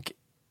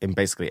in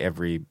basically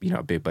every,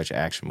 big budget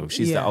action movie.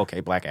 She's the okay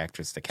black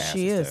actress to cast.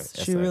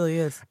 She really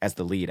is. As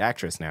the lead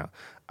actress now.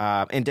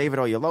 And David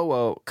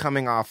Oyelowo,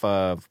 coming off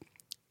of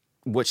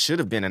what should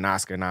have been an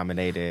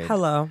Oscar-nominated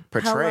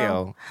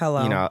portrayal,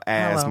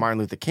 as Martin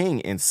Luther King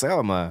in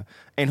Selma,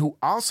 and who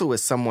also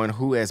is someone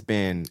who has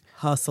been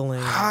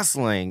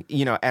hustling,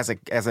 as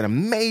an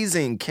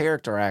amazing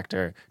character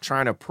actor,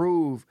 trying to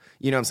prove,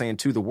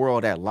 to the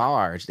world at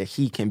large that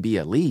he can be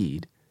a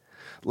lead.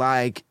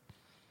 Like,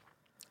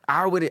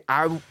 I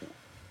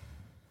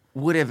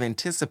would have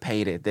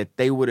anticipated that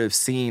they would have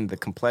seen the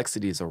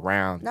complexities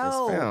around this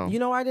film. You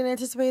know why I didn't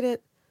anticipate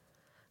it?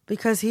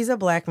 Because he's a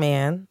black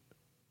man,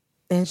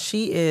 and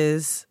she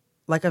is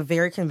like a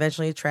very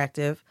conventionally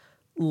attractive,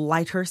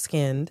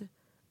 lighter-skinned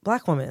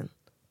black woman.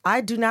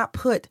 I'm going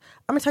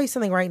to tell you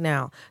something right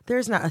now.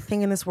 There's not a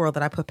thing in this world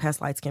that I put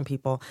past light-skinned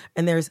people,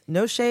 and there's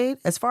no shade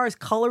as far as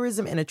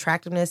colorism and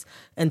attractiveness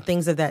and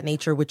things of that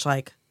nature, which,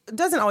 like, it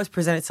doesn't always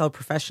present itself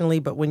professionally,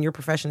 but when your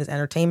profession is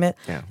entertainment,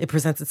 it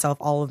presents itself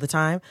all of the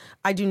time.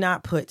 I do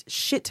not put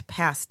shit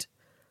past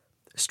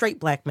straight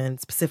black men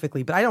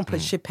specifically, but I don't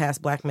put shit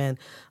past black men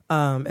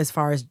as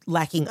far as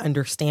lacking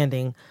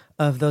understanding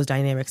of those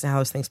dynamics and how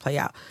those things play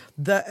out.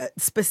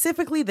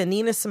 Specifically the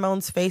Nina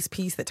Simone's Face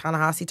piece that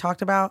Ta-Nehisi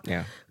talked about.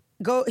 Yeah.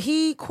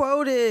 He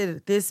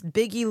quoted this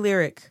Biggie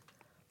lyric.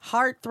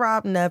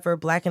 Heartthrob never,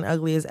 black and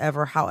ugly as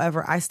ever.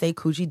 However, I stay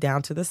coochie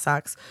down to the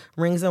socks,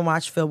 rings and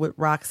watch filled with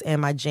rocks, and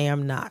my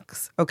jam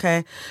knocks.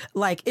 Okay?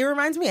 Like, it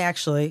reminds me,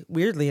 actually,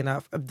 weirdly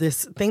enough, of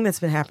this thing that's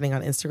been happening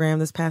on Instagram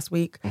this past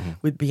week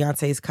with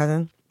Beyonce's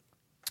cousin.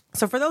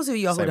 So for those of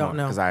you who don't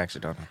know. Because I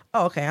actually don't know.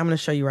 Oh, okay. I'm going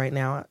to show you right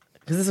now,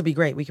 because this will be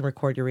great. We can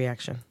record your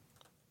reaction.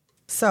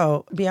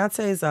 So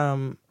Beyonce's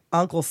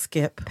Uncle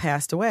Skip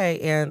passed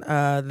away, and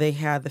they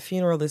had the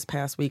funeral this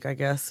past week, I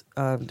guess,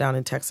 down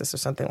in Texas or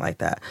something like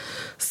that.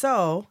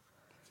 So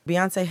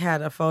Beyonce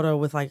had a photo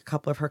with like a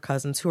couple of her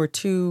cousins who are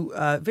two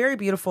very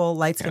beautiful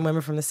light-skinned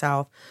women from the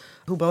South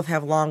who both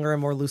have longer and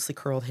more loosely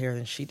curled hair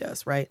than she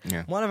does, right?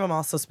 Yeah. One of them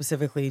also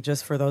specifically,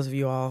 just for those of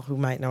you all who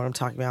might know what I'm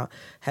talking about,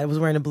 was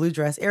wearing a blue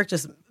dress. Eric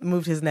just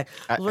moved his neck.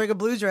 Was wearing a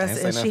blue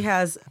dress,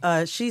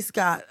 and she's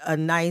got a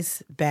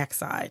nice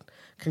backside.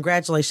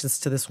 Congratulations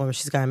to this woman.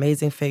 She's got an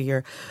amazing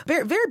figure.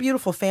 Very, very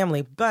beautiful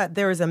family. But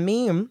there was a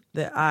meme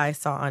that I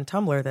saw on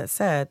Tumblr that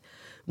said,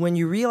 when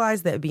you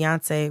realize that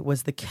Beyonce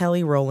was the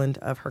Kelly Rowland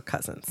of her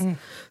cousins.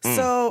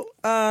 So,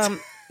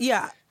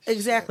 yeah,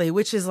 exactly.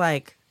 Which is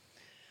like,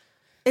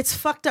 it's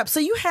fucked up. So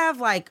you have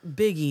like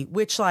Biggie,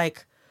 which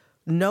like,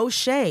 no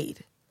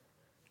shade.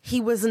 He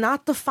was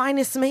not the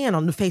finest man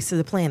on the face of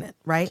the planet,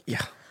 right?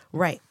 Yeah.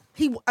 Right.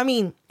 He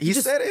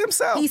said it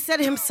himself. He said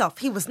it himself.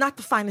 He was not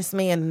the finest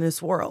man in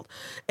this world.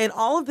 And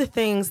all of the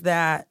things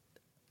that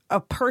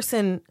a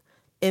person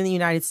in the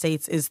United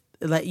States is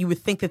that you would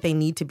think that they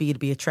need to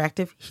be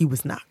attractive. He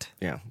was not.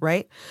 Yeah.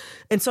 Right?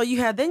 And so you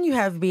have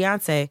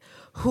Beyonce,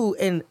 who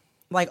in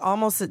like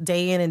almost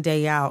day in and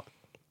day out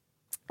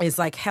is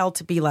like held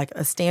to be like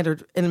a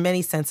standard in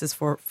many senses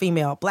for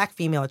black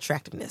female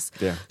attractiveness.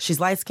 Yeah. She's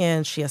light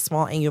skinned. She has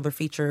small angular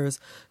features.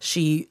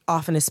 She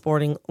often is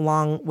sporting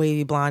long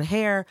wavy blonde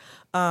hair.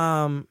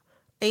 And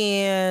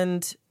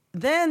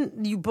then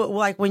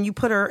when you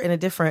put her in a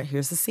different,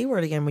 here's the C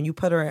word again, when you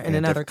put her in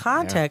another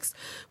context,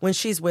 when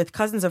she's with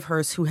cousins of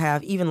hers who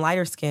have even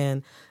lighter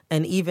skin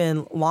and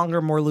even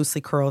longer, more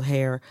loosely curled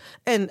hair.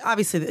 And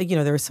obviously,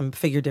 there are some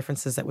figure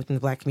differences that within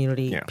the black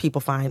community people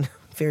find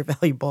very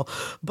valuable.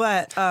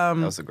 But that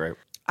was a great.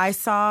 I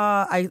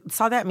saw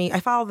that meme. I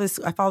follow this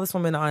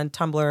woman on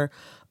Tumblr,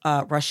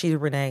 Rashida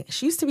Renee.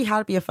 She used to be How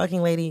to Be a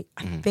Fucking Lady.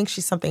 I think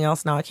she's something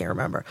else now. I can't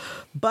remember.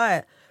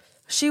 But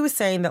she was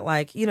saying that,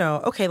 like,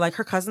 okay, like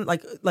her cousin,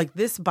 like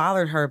this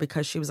bothered her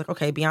because she was like,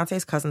 okay,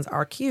 Beyonce's cousins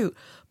are cute,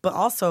 but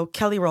also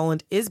Kelly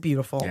Rowland is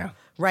beautiful,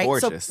 right?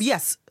 Gorgeous. So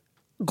yes,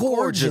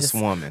 gorgeous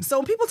woman. So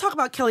when people talk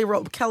about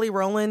Kelly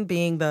Rowland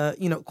being the,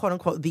 quote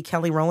unquote, the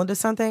Kelly Rowland of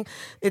something,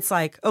 it's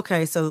like,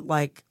 okay, so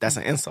like that's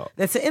an insult.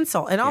 That's an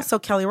insult. And also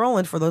Kelly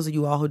Rowland, for those of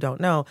you all who don't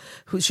know,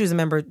 she was a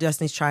member of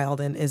Destiny's Child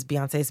and is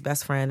Beyonce's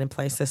best friend and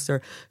play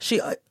sister. She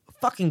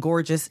fucking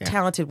gorgeous,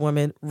 talented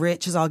woman,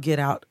 rich as all get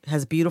out,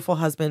 has beautiful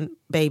husband,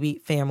 baby,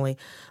 family.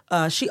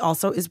 She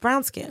also is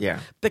brown skinned.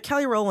 Yeah. But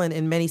Kelly Rowland,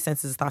 in many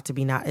senses, is thought to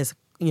be not as,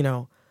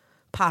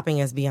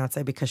 popping as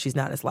Beyonce because she's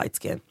not as light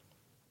skinned.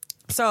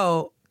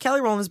 So Kelly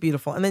Rowland is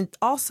beautiful. And then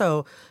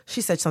also, she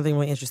said something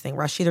really interesting.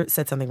 Rashida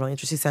said something really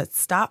interesting. She said,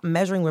 stop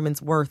measuring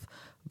women's worth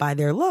by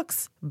their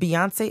looks.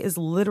 Beyonce is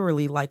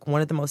literally like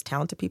one of the most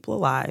talented people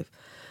alive.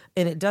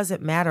 And it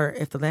doesn't matter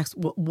if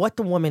what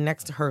the woman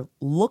next to her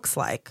looks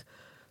like.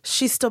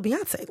 She's still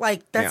Beyonce.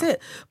 Like, that's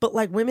it. But,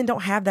 like, women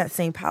don't have that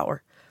same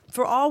power.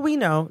 For all we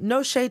know,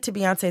 no shade to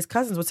Beyonce's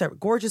cousins, which are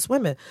gorgeous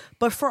women.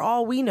 But for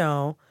all we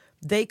know,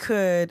 they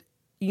could,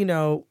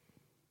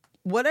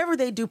 whatever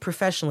they do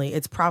professionally,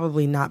 it's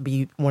probably not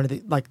be one of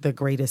the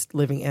greatest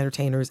living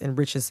entertainers and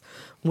richest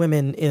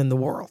women in the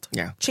world.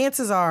 Yeah.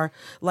 Chances are,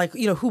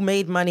 who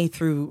made money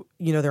through,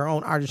 their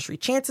own artistry.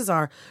 Chances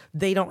are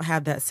they don't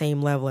have that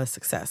same level of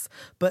success.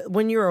 But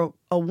when you're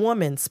a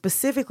woman,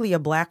 specifically a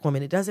black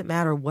woman, it doesn't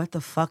matter what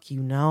the fuck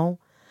you know.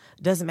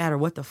 It doesn't matter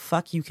what the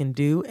fuck you can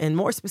do. And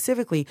more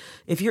specifically,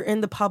 if you're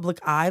in the public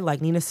eye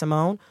like Nina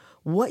Simone,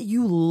 what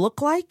you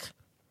look like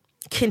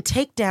can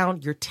take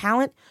down your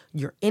talent,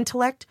 your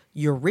intellect,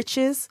 your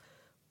riches,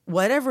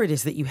 whatever it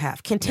is that you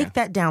have, can take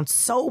that down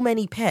so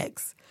many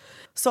pegs.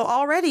 So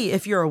already,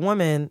 if you're a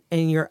woman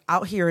and you're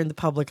out here in the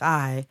public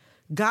eye,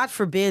 God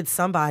forbid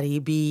somebody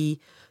be,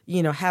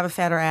 have a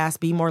fatter ass,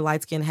 be more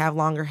light-skinned, have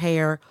longer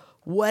hair,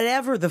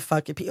 whatever the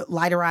fuck,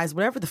 lighter eyes,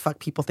 whatever the fuck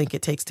people think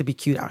it takes to be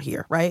cute out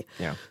here, right?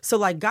 Yeah. So,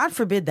 like, God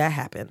forbid that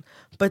happen.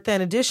 But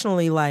then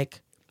additionally,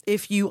 like,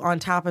 if you, on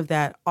top of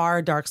that, are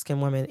a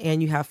dark-skinned woman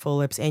and you have full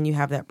lips and you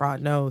have that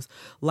broad nose,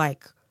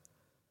 like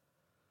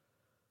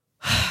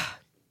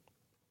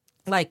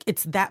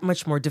it's that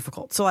much more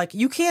difficult. So, like,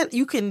 you can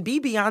be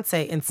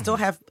Beyonce and still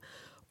have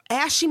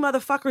ashy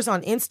motherfuckers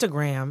on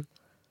Instagram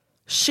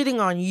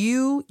shitting on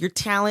you, your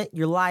talent,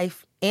 your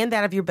life, and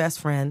that of your best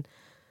friend,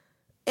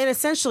 and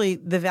essentially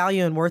the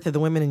value and worth of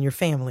the women in your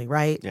family,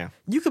 right? Yeah.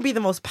 You could be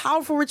the most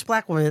powerful, rich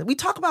black woman. We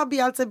talk about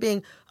Beyonce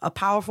being a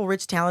powerful,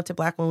 rich, talented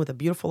black woman with a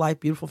beautiful life,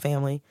 beautiful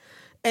family.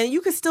 And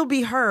you could still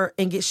be her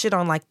and get shit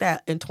on like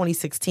that in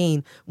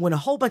 2016 when a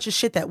whole bunch of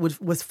shit that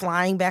was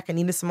flying back in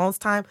Nina Simone's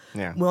time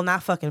will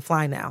not fucking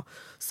fly now.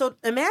 So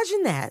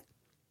imagine that.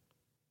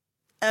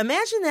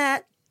 Imagine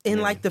that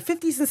in like the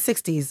 50s and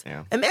 60s.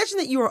 Yeah. Imagine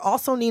that you were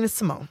also Nina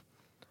Simone.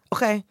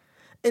 Okay?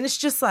 And it's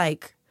just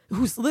like,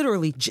 who's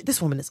literally,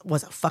 this woman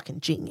was a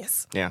fucking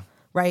genius. Yeah.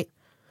 Right?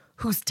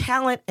 Whose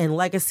talent and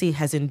legacy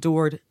has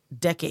endured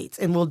decades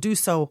and will do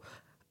so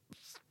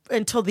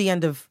until the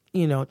end of,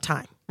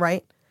 time.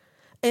 Right?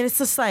 And it's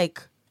just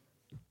like,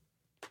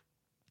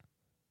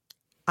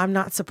 I'm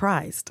not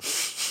surprised.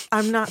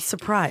 I'm not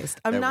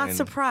surprised. I'm not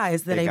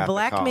surprised that a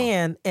black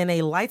man and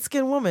a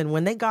light-skinned woman,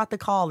 when they got the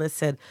call that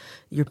said,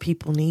 your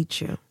people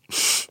need you.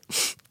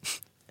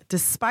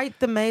 Despite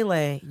the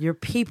melee, your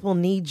people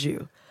need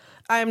you.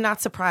 I am not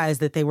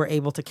surprised that they were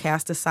able to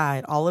cast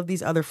aside all of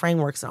these other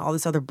frameworks and all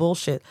this other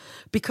bullshit,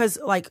 because,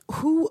 like,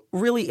 who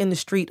really in the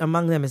street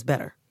among them is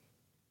better?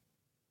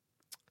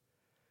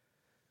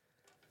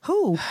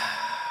 Who?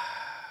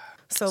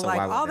 So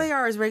like, all they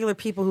are is regular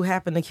people who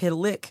happen to hit a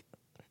lick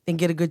and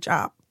get a good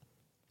job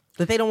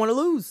that they don't want to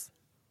lose.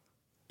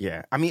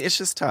 Yeah. I mean, it's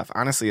just tough.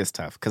 Honestly, it's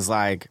tough. Because,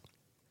 like,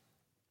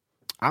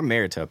 I'm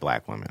married to a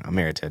black woman. I'm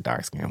married to a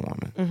dark-skinned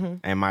woman. Mm-hmm.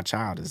 And my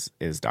child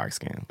is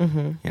dark-skinned,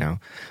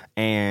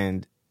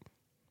 And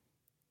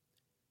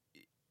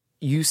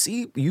you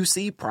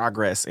see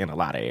progress in a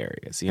lot of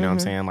areas. You know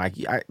what I'm saying?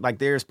 Like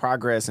there's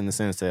progress in the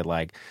sense that,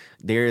 like,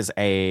 there's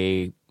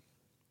a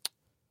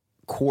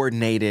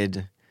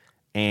coordinated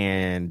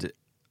and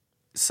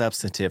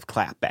substantive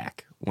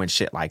clapback when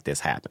shit like this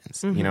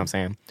happens. You know what I'm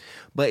saying?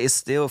 But it's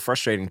still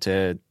frustrating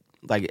to,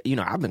 like, you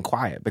know, I've been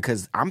quiet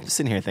because I'm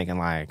sitting here thinking,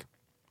 like,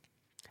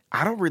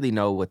 I don't really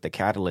know what the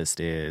catalyst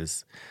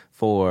is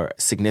for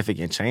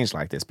significant change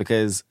like this,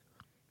 because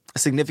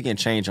significant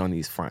change on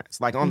these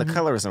fronts, like on the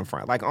colorism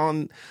front, like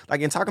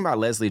in talking about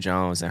Leslie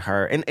Jones and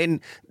her, and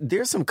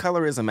there's some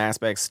colorism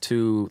aspects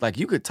to, like,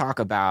 you could talk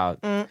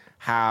about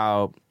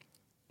how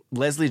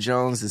Leslie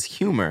Jones's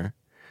humor,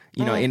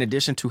 you know, in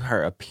addition to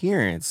her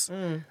appearance,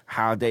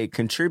 how they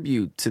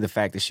contribute to the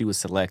fact that she was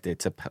selected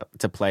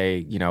to play,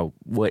 you know,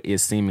 what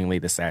is seemingly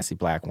the sassy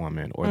black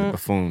woman or the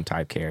buffoon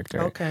type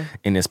character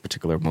in this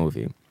particular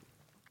movie.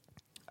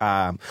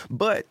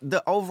 But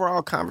the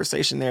overall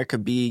conversation there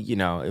could be, you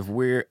know,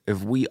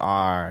 if we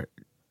are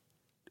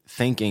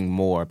thinking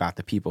more about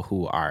the people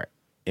who are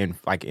in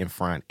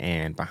front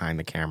and behind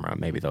the camera,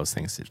 maybe those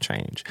things have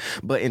changed.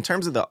 But in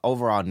terms of the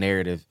overall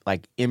narrative,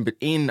 like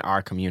in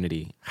our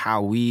community,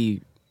 how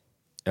we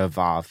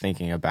evolve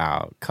thinking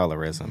about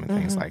colorism and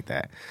things like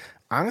that,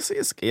 honestly,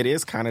 it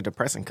is kind of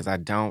depressing because I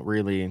don't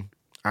really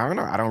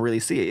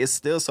see it. It's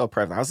still so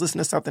prevalent. I was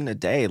listening to something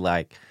today,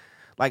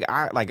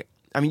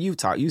 I mean, you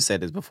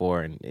said this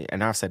before,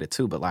 and I've said it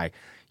too, but like,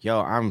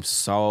 yo, I'm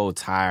so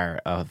tired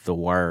of the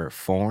word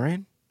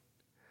foreign.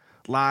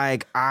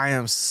 Like, I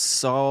am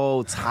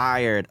so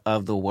tired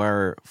of the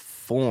word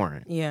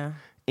foreign. Yeah.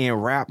 In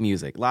rap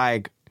music.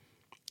 Like,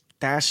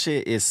 that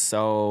shit is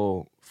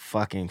so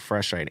fucking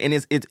frustrating.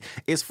 And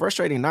it's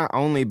frustrating not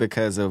only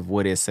because of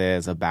what it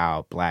says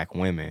about black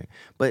women,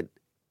 but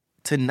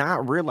to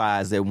not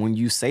realize that when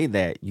you say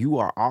that, you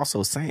are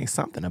also saying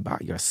something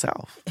about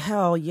yourself.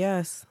 Hell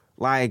yes.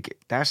 Like,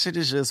 that shit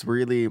is just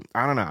really,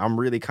 I don't know, I'm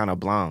really kind of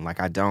blown.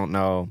 Like, I don't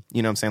know,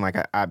 you know what I'm saying? Like,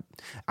 I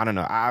don't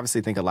know. I obviously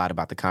think a lot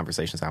about the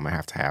conversations I'm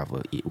going to have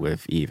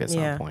with Eve at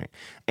some point.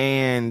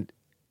 And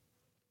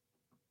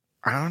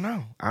I don't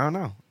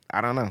know.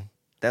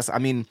 That's, I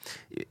mean,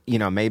 you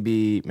know,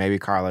 maybe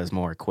Carla is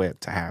more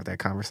equipped to have that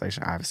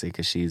conversation, obviously,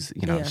 because she's,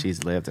 you know,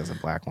 she's lived as a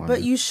black woman.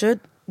 But you should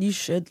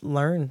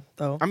learn,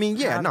 though. I mean,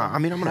 yeah,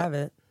 I'm going to have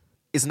it.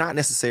 It's not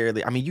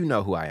necessarily, I mean, you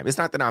know who I am. It's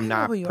not that I'm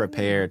not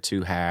prepared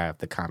to have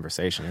the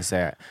conversation. It's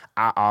that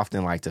I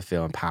often like to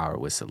feel empowered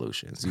with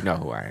solutions. You know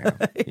who I am.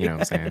 You know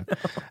what I'm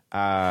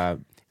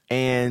saying?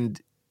 And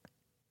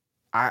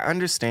I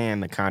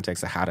understand the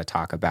context of how to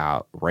talk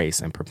about race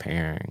and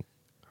preparing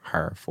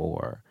her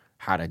for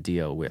how to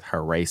deal with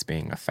her race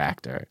being a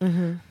factor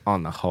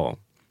on the whole.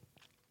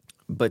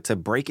 But to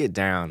break it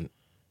down,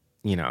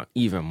 you know,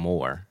 even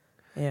more,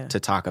 to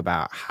talk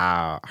about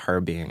how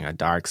her being a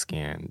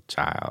dark-skinned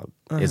child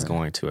is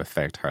going to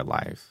affect her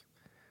life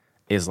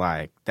is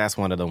like, that's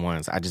one of the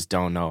ones I just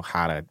don't know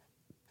how to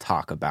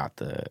talk about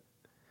the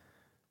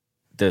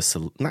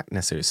not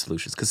necessarily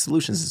solutions, because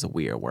solutions is a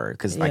weird word,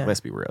 because like, let's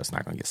be real, it's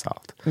not going to get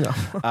solved. No.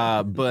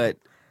 But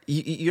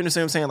you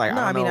understand what I'm saying? Like,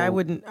 no, I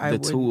wouldn't.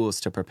 Tools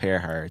to prepare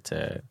her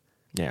to,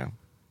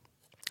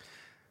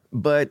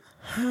 But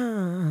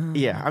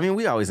yeah, I mean,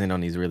 we always end on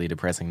these really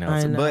depressing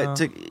notes.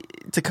 But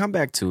to come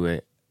back to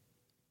it,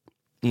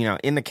 you know,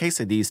 in the case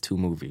of these two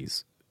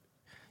movies,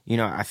 you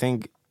know, I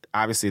think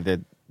obviously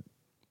the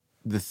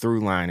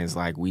through line is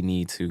like we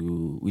need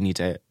to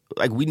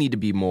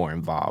be more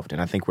involved,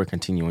 and I think we're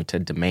continuing to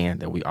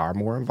demand that we are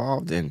more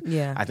involved. And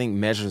I think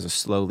measures are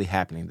slowly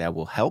happening that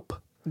will help.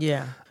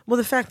 Yeah. Well,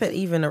 the fact that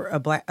even a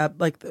black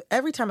like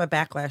every time a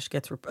backlash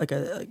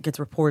gets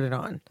reported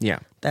on,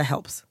 that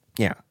helps.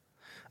 Yeah.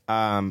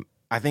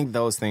 I think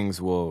those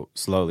things will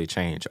slowly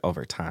change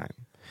over time.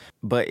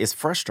 But it's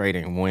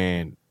frustrating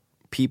when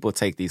people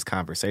take these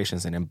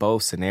conversations and in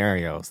both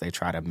scenarios, they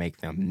try to make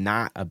them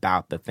not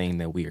about the thing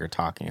that we are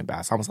talking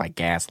about. It's almost like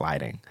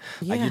gaslighting.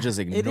 Like you're just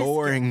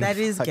ignoring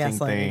the fucking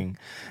thing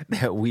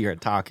that we are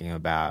talking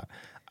about.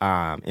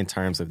 In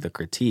terms of the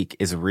critique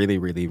is really,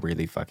 really,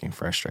 really fucking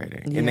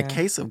frustrating. In the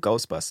case of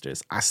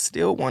Ghostbusters, I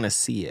still want to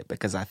see it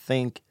because I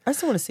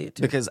still want to see it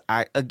too. Because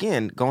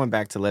again, going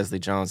back to Leslie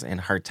Jones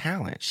and her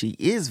talent, she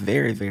is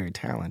very, very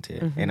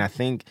talented. And I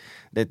think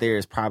that there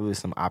is probably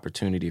some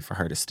opportunity for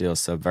her to still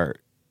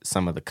subvert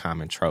some of the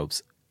common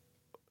tropes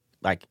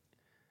like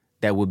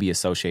that would be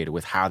associated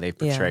with how they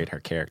portrayed her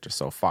character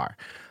so far.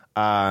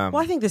 Well,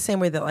 I think the same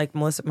way that like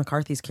Melissa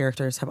McCarthy's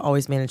characters have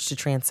always managed to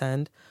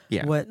transcend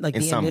what like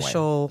the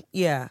initial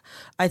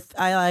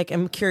I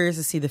am curious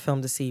to see the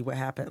film to see what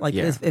happened. Like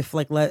if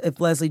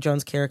Leslie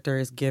Jones' character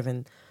is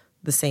given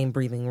the same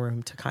breathing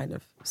room to kind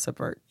of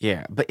subvert.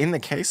 Yeah, but in the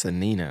case of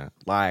Nina,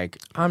 like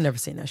I've never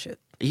seen that shit.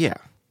 Yeah,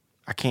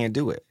 I can't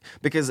do it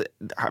because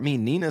I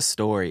mean Nina's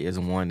story is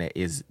one that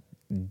is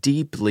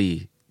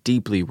deeply,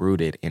 deeply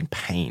rooted in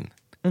pain.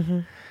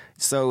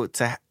 So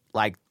to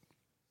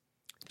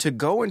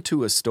go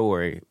into a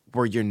story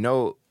where you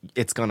know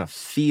it's going to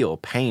feel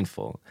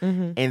painful,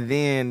 and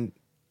then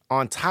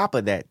on top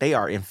of that, they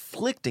are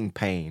inflicting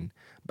pain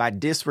by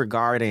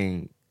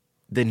disregarding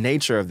the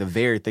nature of the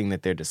very thing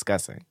that they're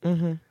discussing.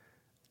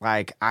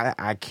 Like,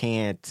 I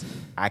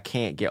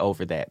can't get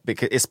over that,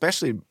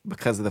 especially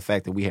because of the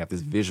fact that we have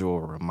this visual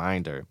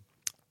reminder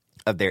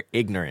of their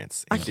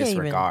ignorance and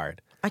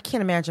disregard. I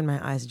can't imagine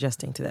my eyes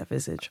adjusting to that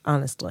visage,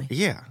 honestly.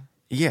 Yeah.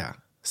 Yeah.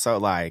 So,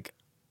 like,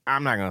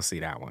 I'm not going to see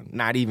that one.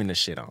 Not even the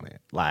shit on it.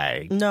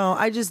 Like. No,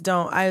 I just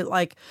don't.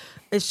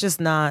 It's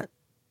just not.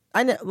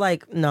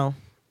 No.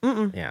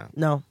 Mm-mm. Yeah.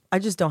 No, I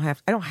just don't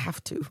have. I don't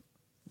have to.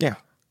 Yeah.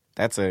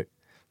 That's it.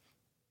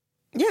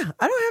 Yeah,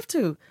 I don't have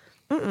to.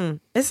 Mm-mm.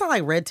 It's not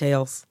like Red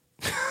Tails.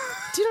 Do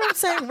you know what I'm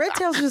saying? Red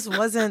Tails just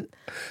wasn't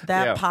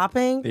that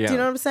popping. Yeah. Do you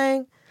know what I'm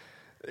saying?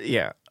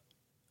 Yeah.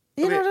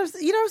 You know what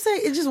I'm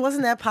saying? It just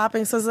wasn't that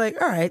popping. So it's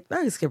like, all right, I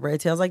can skip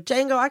Red Tails. Like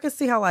Django, I can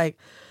see how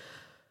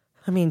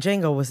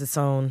Django was its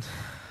own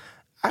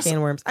can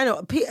of worms. I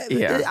know.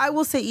 I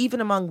will say, even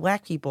among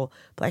black people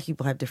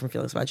have different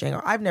feelings about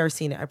Django. I've never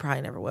seen it. I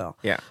probably never will.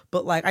 Yeah.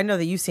 But I know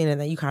that you've seen it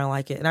and that you kind of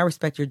like it, and I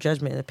respect your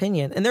judgment and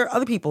opinion. And there are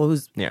other people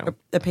whose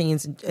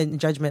opinions and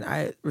judgment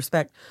I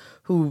respect,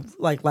 who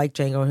like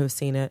Django and who've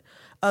seen it.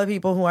 Other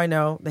people who I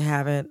know, they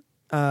haven't.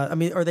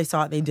 Or they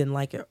saw it, they didn't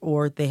like it,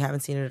 or they haven't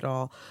seen it at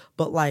all.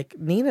 But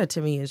Nina,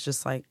 to me, is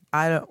just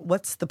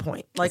what's the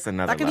point? I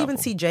could even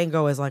see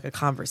Django as a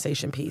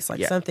conversation piece,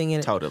 something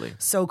in it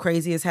so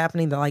crazy is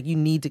happening that you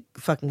need to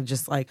fucking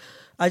just I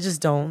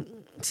just don't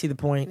see the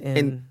point in.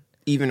 And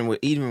even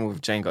with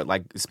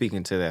Django,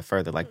 speaking to that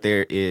further,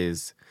 there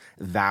is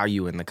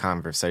value in the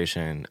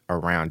conversation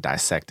around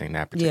dissecting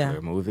that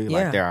particular movie.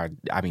 There are,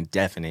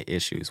 definite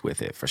issues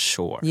with it for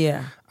sure.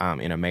 Yeah.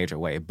 In a major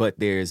way. But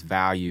there's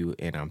value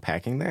in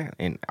unpacking that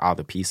and all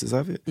the pieces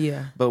of it.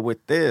 Yeah. But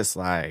with this,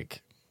 all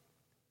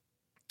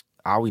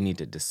we need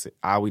to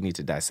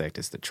dissect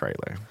is the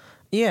trailer.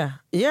 Yeah.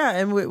 Yeah,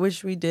 and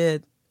which we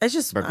did. It's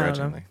just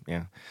begrudgingly.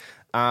 Yeah.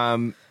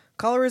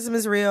 Colorism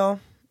is real.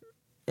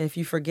 If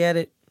you forget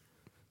it,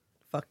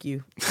 fuck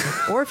you.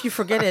 Or if you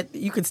forget it,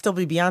 you can still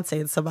be Beyonce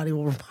and somebody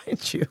will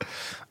remind you.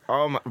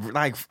 Oh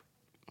my,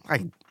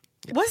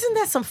 wasn't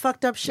that some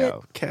fucked up shit?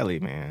 Yo, Kelly,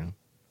 man.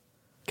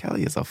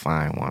 Kelly is a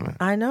fine woman.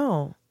 I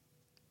know.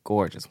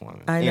 Gorgeous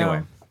woman. I know.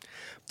 Anyway,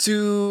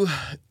 to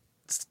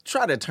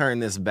try to turn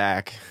this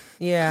back.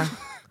 Yeah.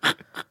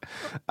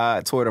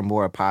 Toward a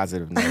more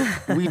positive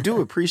note. We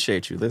do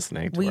appreciate you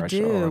listening to our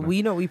show.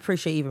 We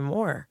appreciate even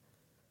more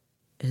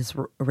his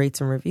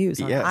rates and reviews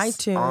on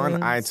iTunes.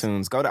 On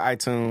iTunes. Go to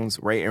iTunes,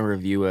 rate and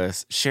review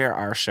us, share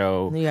our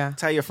show. Yeah.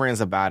 Tell your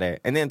friends about it,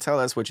 and then tell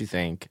us what you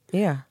think.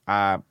 Yeah.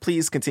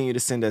 Please continue to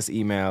send us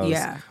emails.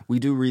 Yeah. We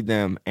do read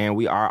them, and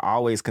we are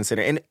always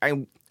considering.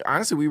 And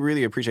honestly, we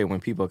really appreciate when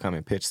people come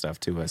and pitch stuff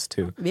to us,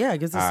 too. Yeah, it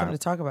gives us something to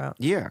talk about.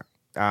 Yeah.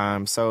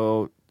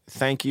 So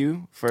thank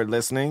you for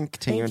listening,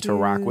 continuing to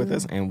rock with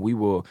us, and we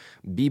will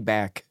be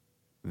back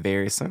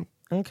very soon.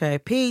 Okay.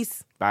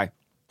 Peace. Bye.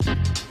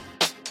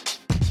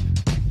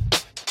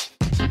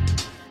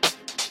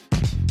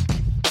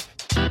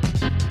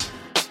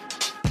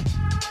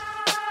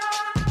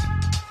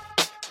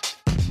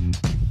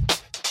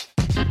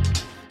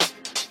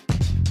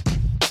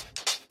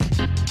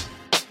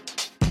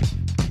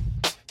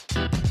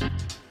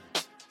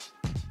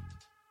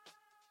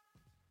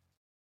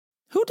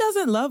 Who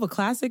doesn't love a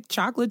classic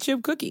chocolate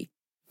chip cookie?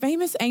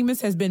 Famous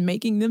Amos has been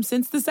making them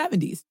since the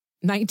 70s,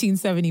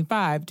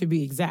 1975 to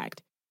be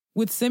exact.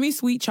 With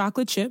semi-sweet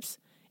chocolate chips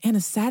and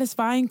a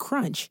satisfying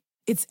crunch,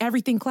 it's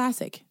everything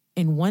classic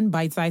in one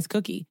bite-sized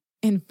cookie,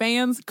 and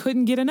fans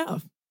couldn't get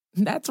enough.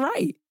 That's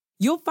right.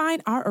 You'll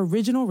find our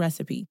original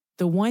recipe,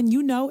 the one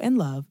you know and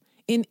love,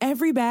 in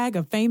every bag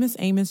of Famous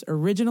Amos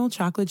original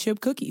chocolate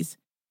chip cookies.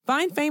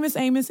 Find Famous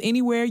Amos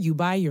anywhere you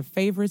buy your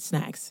favorite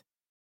snacks.